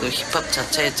대한 얘기도 힙합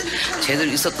자체에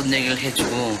쟤들 있었던 얘기를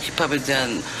해주고 힙합에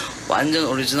대한 완전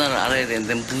오리지널을 알아야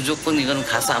되는데 무조건 이거는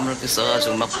가사 아무렇게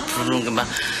써가지고 막 부르는 게 막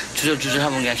주절주절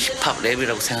하면 그냥 힙합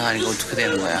랩이라고 생각하니까 어떻게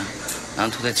되는 거야.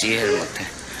 난 도대체 이해를 못해.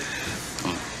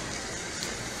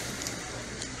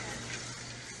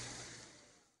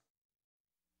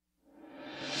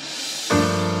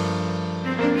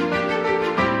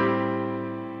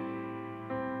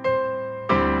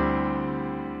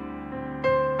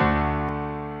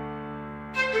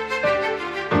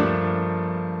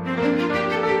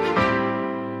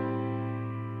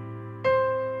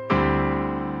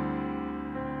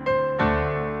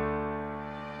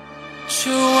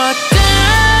 좋았던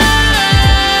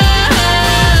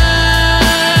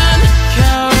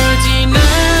겨울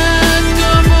지났고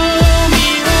봄이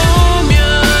오면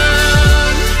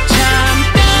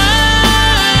잠깐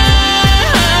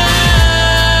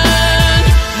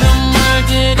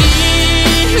눈물들이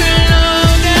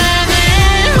흘러가네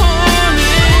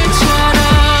오늘처럼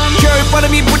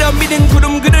겨울바람이 불어미는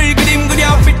구름들을 그림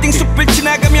그려 빌딩 숲을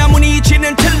지나가며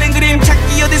무늬지는 틀린 그림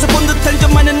찾기 어디서 본 듯한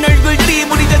좀 많은 얼굴들이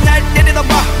무리져 날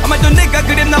때려다봐 아마도 내가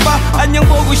그랬나봐 안녕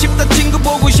보고 싶다 친구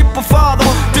보고 싶어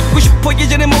father 듣고 싶어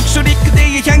예전의 목소리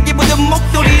그대의 향기 묻은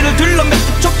목도리를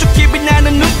둘러매고 촉촉히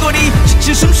빛나는 눈꼬리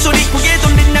지친 숨소리 고개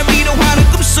돌린 날 위로하는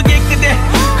꿈속의 그대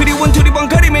그리운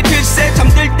두리번거림의 들새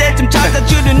잠들 때쯤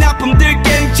찾아주는 아픔들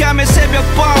깬 잠의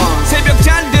새벽밤 새벽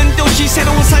잠든 도시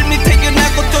새로운 삶이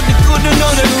태어나고 또 꿈꾸는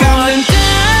오늘 감는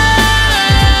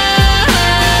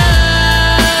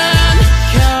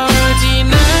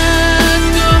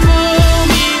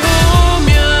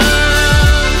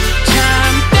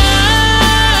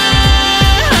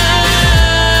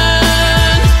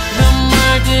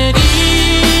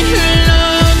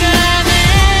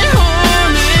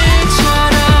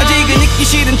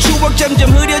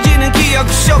점점 흐려지는 기억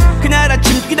속 그날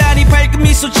아침 그날이 밝은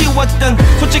미소 지웠던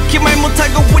솔직히 말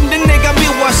못하고 있는 내가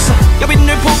미웠어 여빈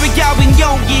늘 보며 야윈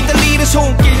용기 달리는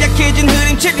손길 약해진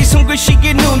흐림 젤리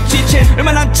손글씨의 눈치채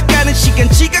얼마나 남짓가는 시간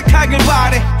지각하길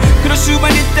바래 그럴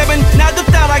수만 있다면 나도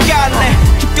따라갈래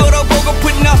죽도록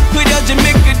보고픈 너 흐려진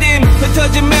밑그림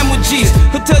흩어진 memories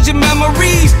흩어진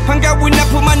memories 반가운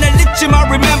아픔만 날 잊지 마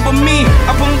remember me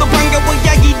아픔도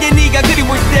반가워야 이제 네가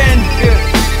그리울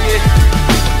땐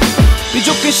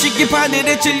미족한 시기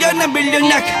바늘에 찔려 난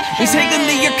밀려나가 인생은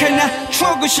네 역하나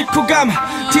추억을 싣고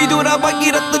감아 뒤돌아봐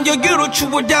잃었던 여유로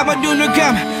추워 담아 눈을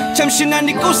감아 잠시 난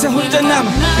이곳에 혼자 남아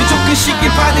미족한 시기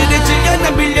바늘에 찔려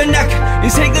난 밀려나가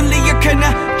인생은 네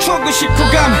역하나 추억을 싣고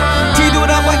감아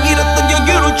뒤돌아봐 잃었던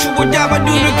여유로 추워 담아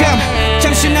눈을 감아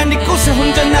잠시 난 이곳에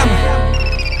혼자 남아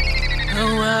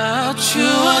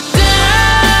추웠던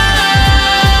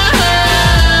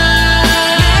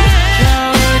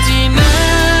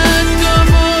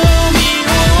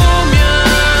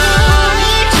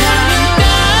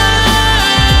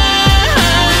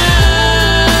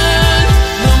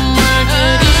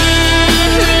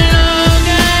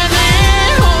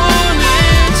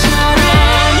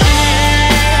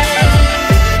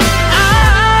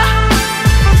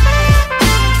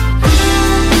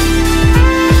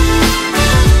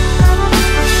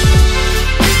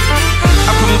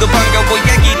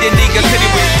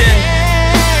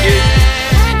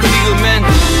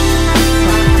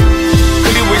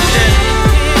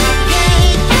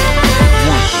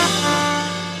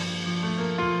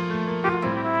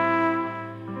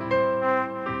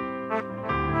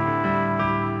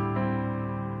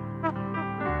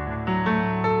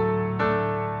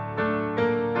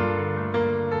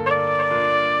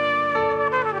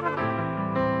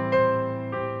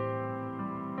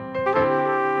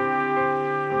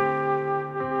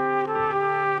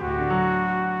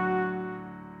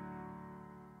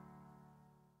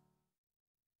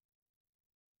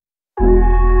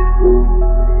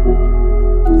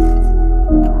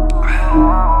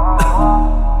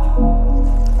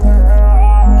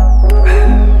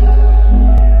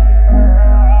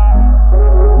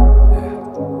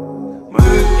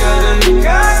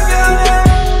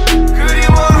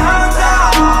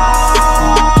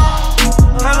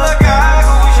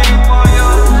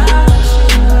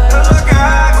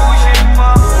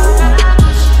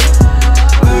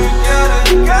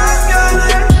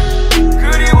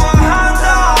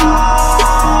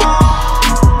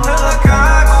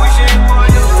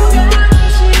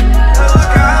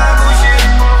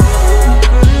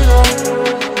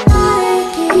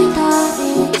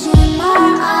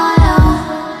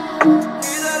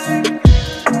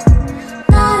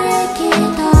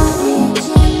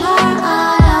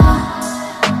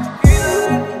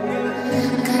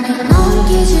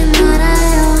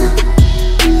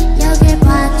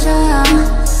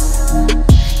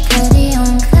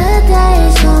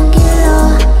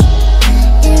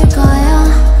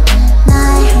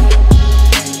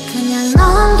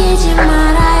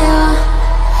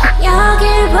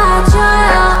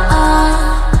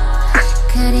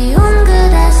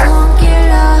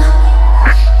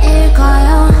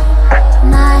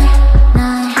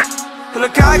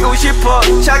알고 싶어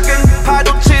작은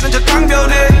파도 치는 저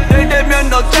강변에 늘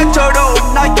되면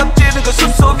어제처럼 나 겹치는 그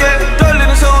숲속에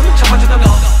떨리는 손 잡아주던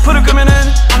너 불을 끄면은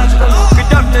안아주던 너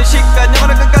끝없는 시간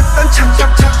영원할 것 같던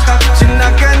착착착착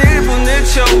지나간 1분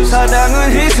 1초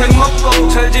사랑은 희생 먹고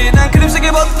철진한 그림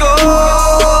속에 벗고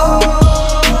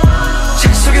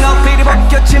책 속에 너 필이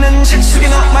벗겨지는 책 속에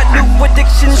너 My new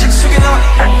addiction 책 속에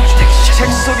너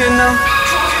책 속에 너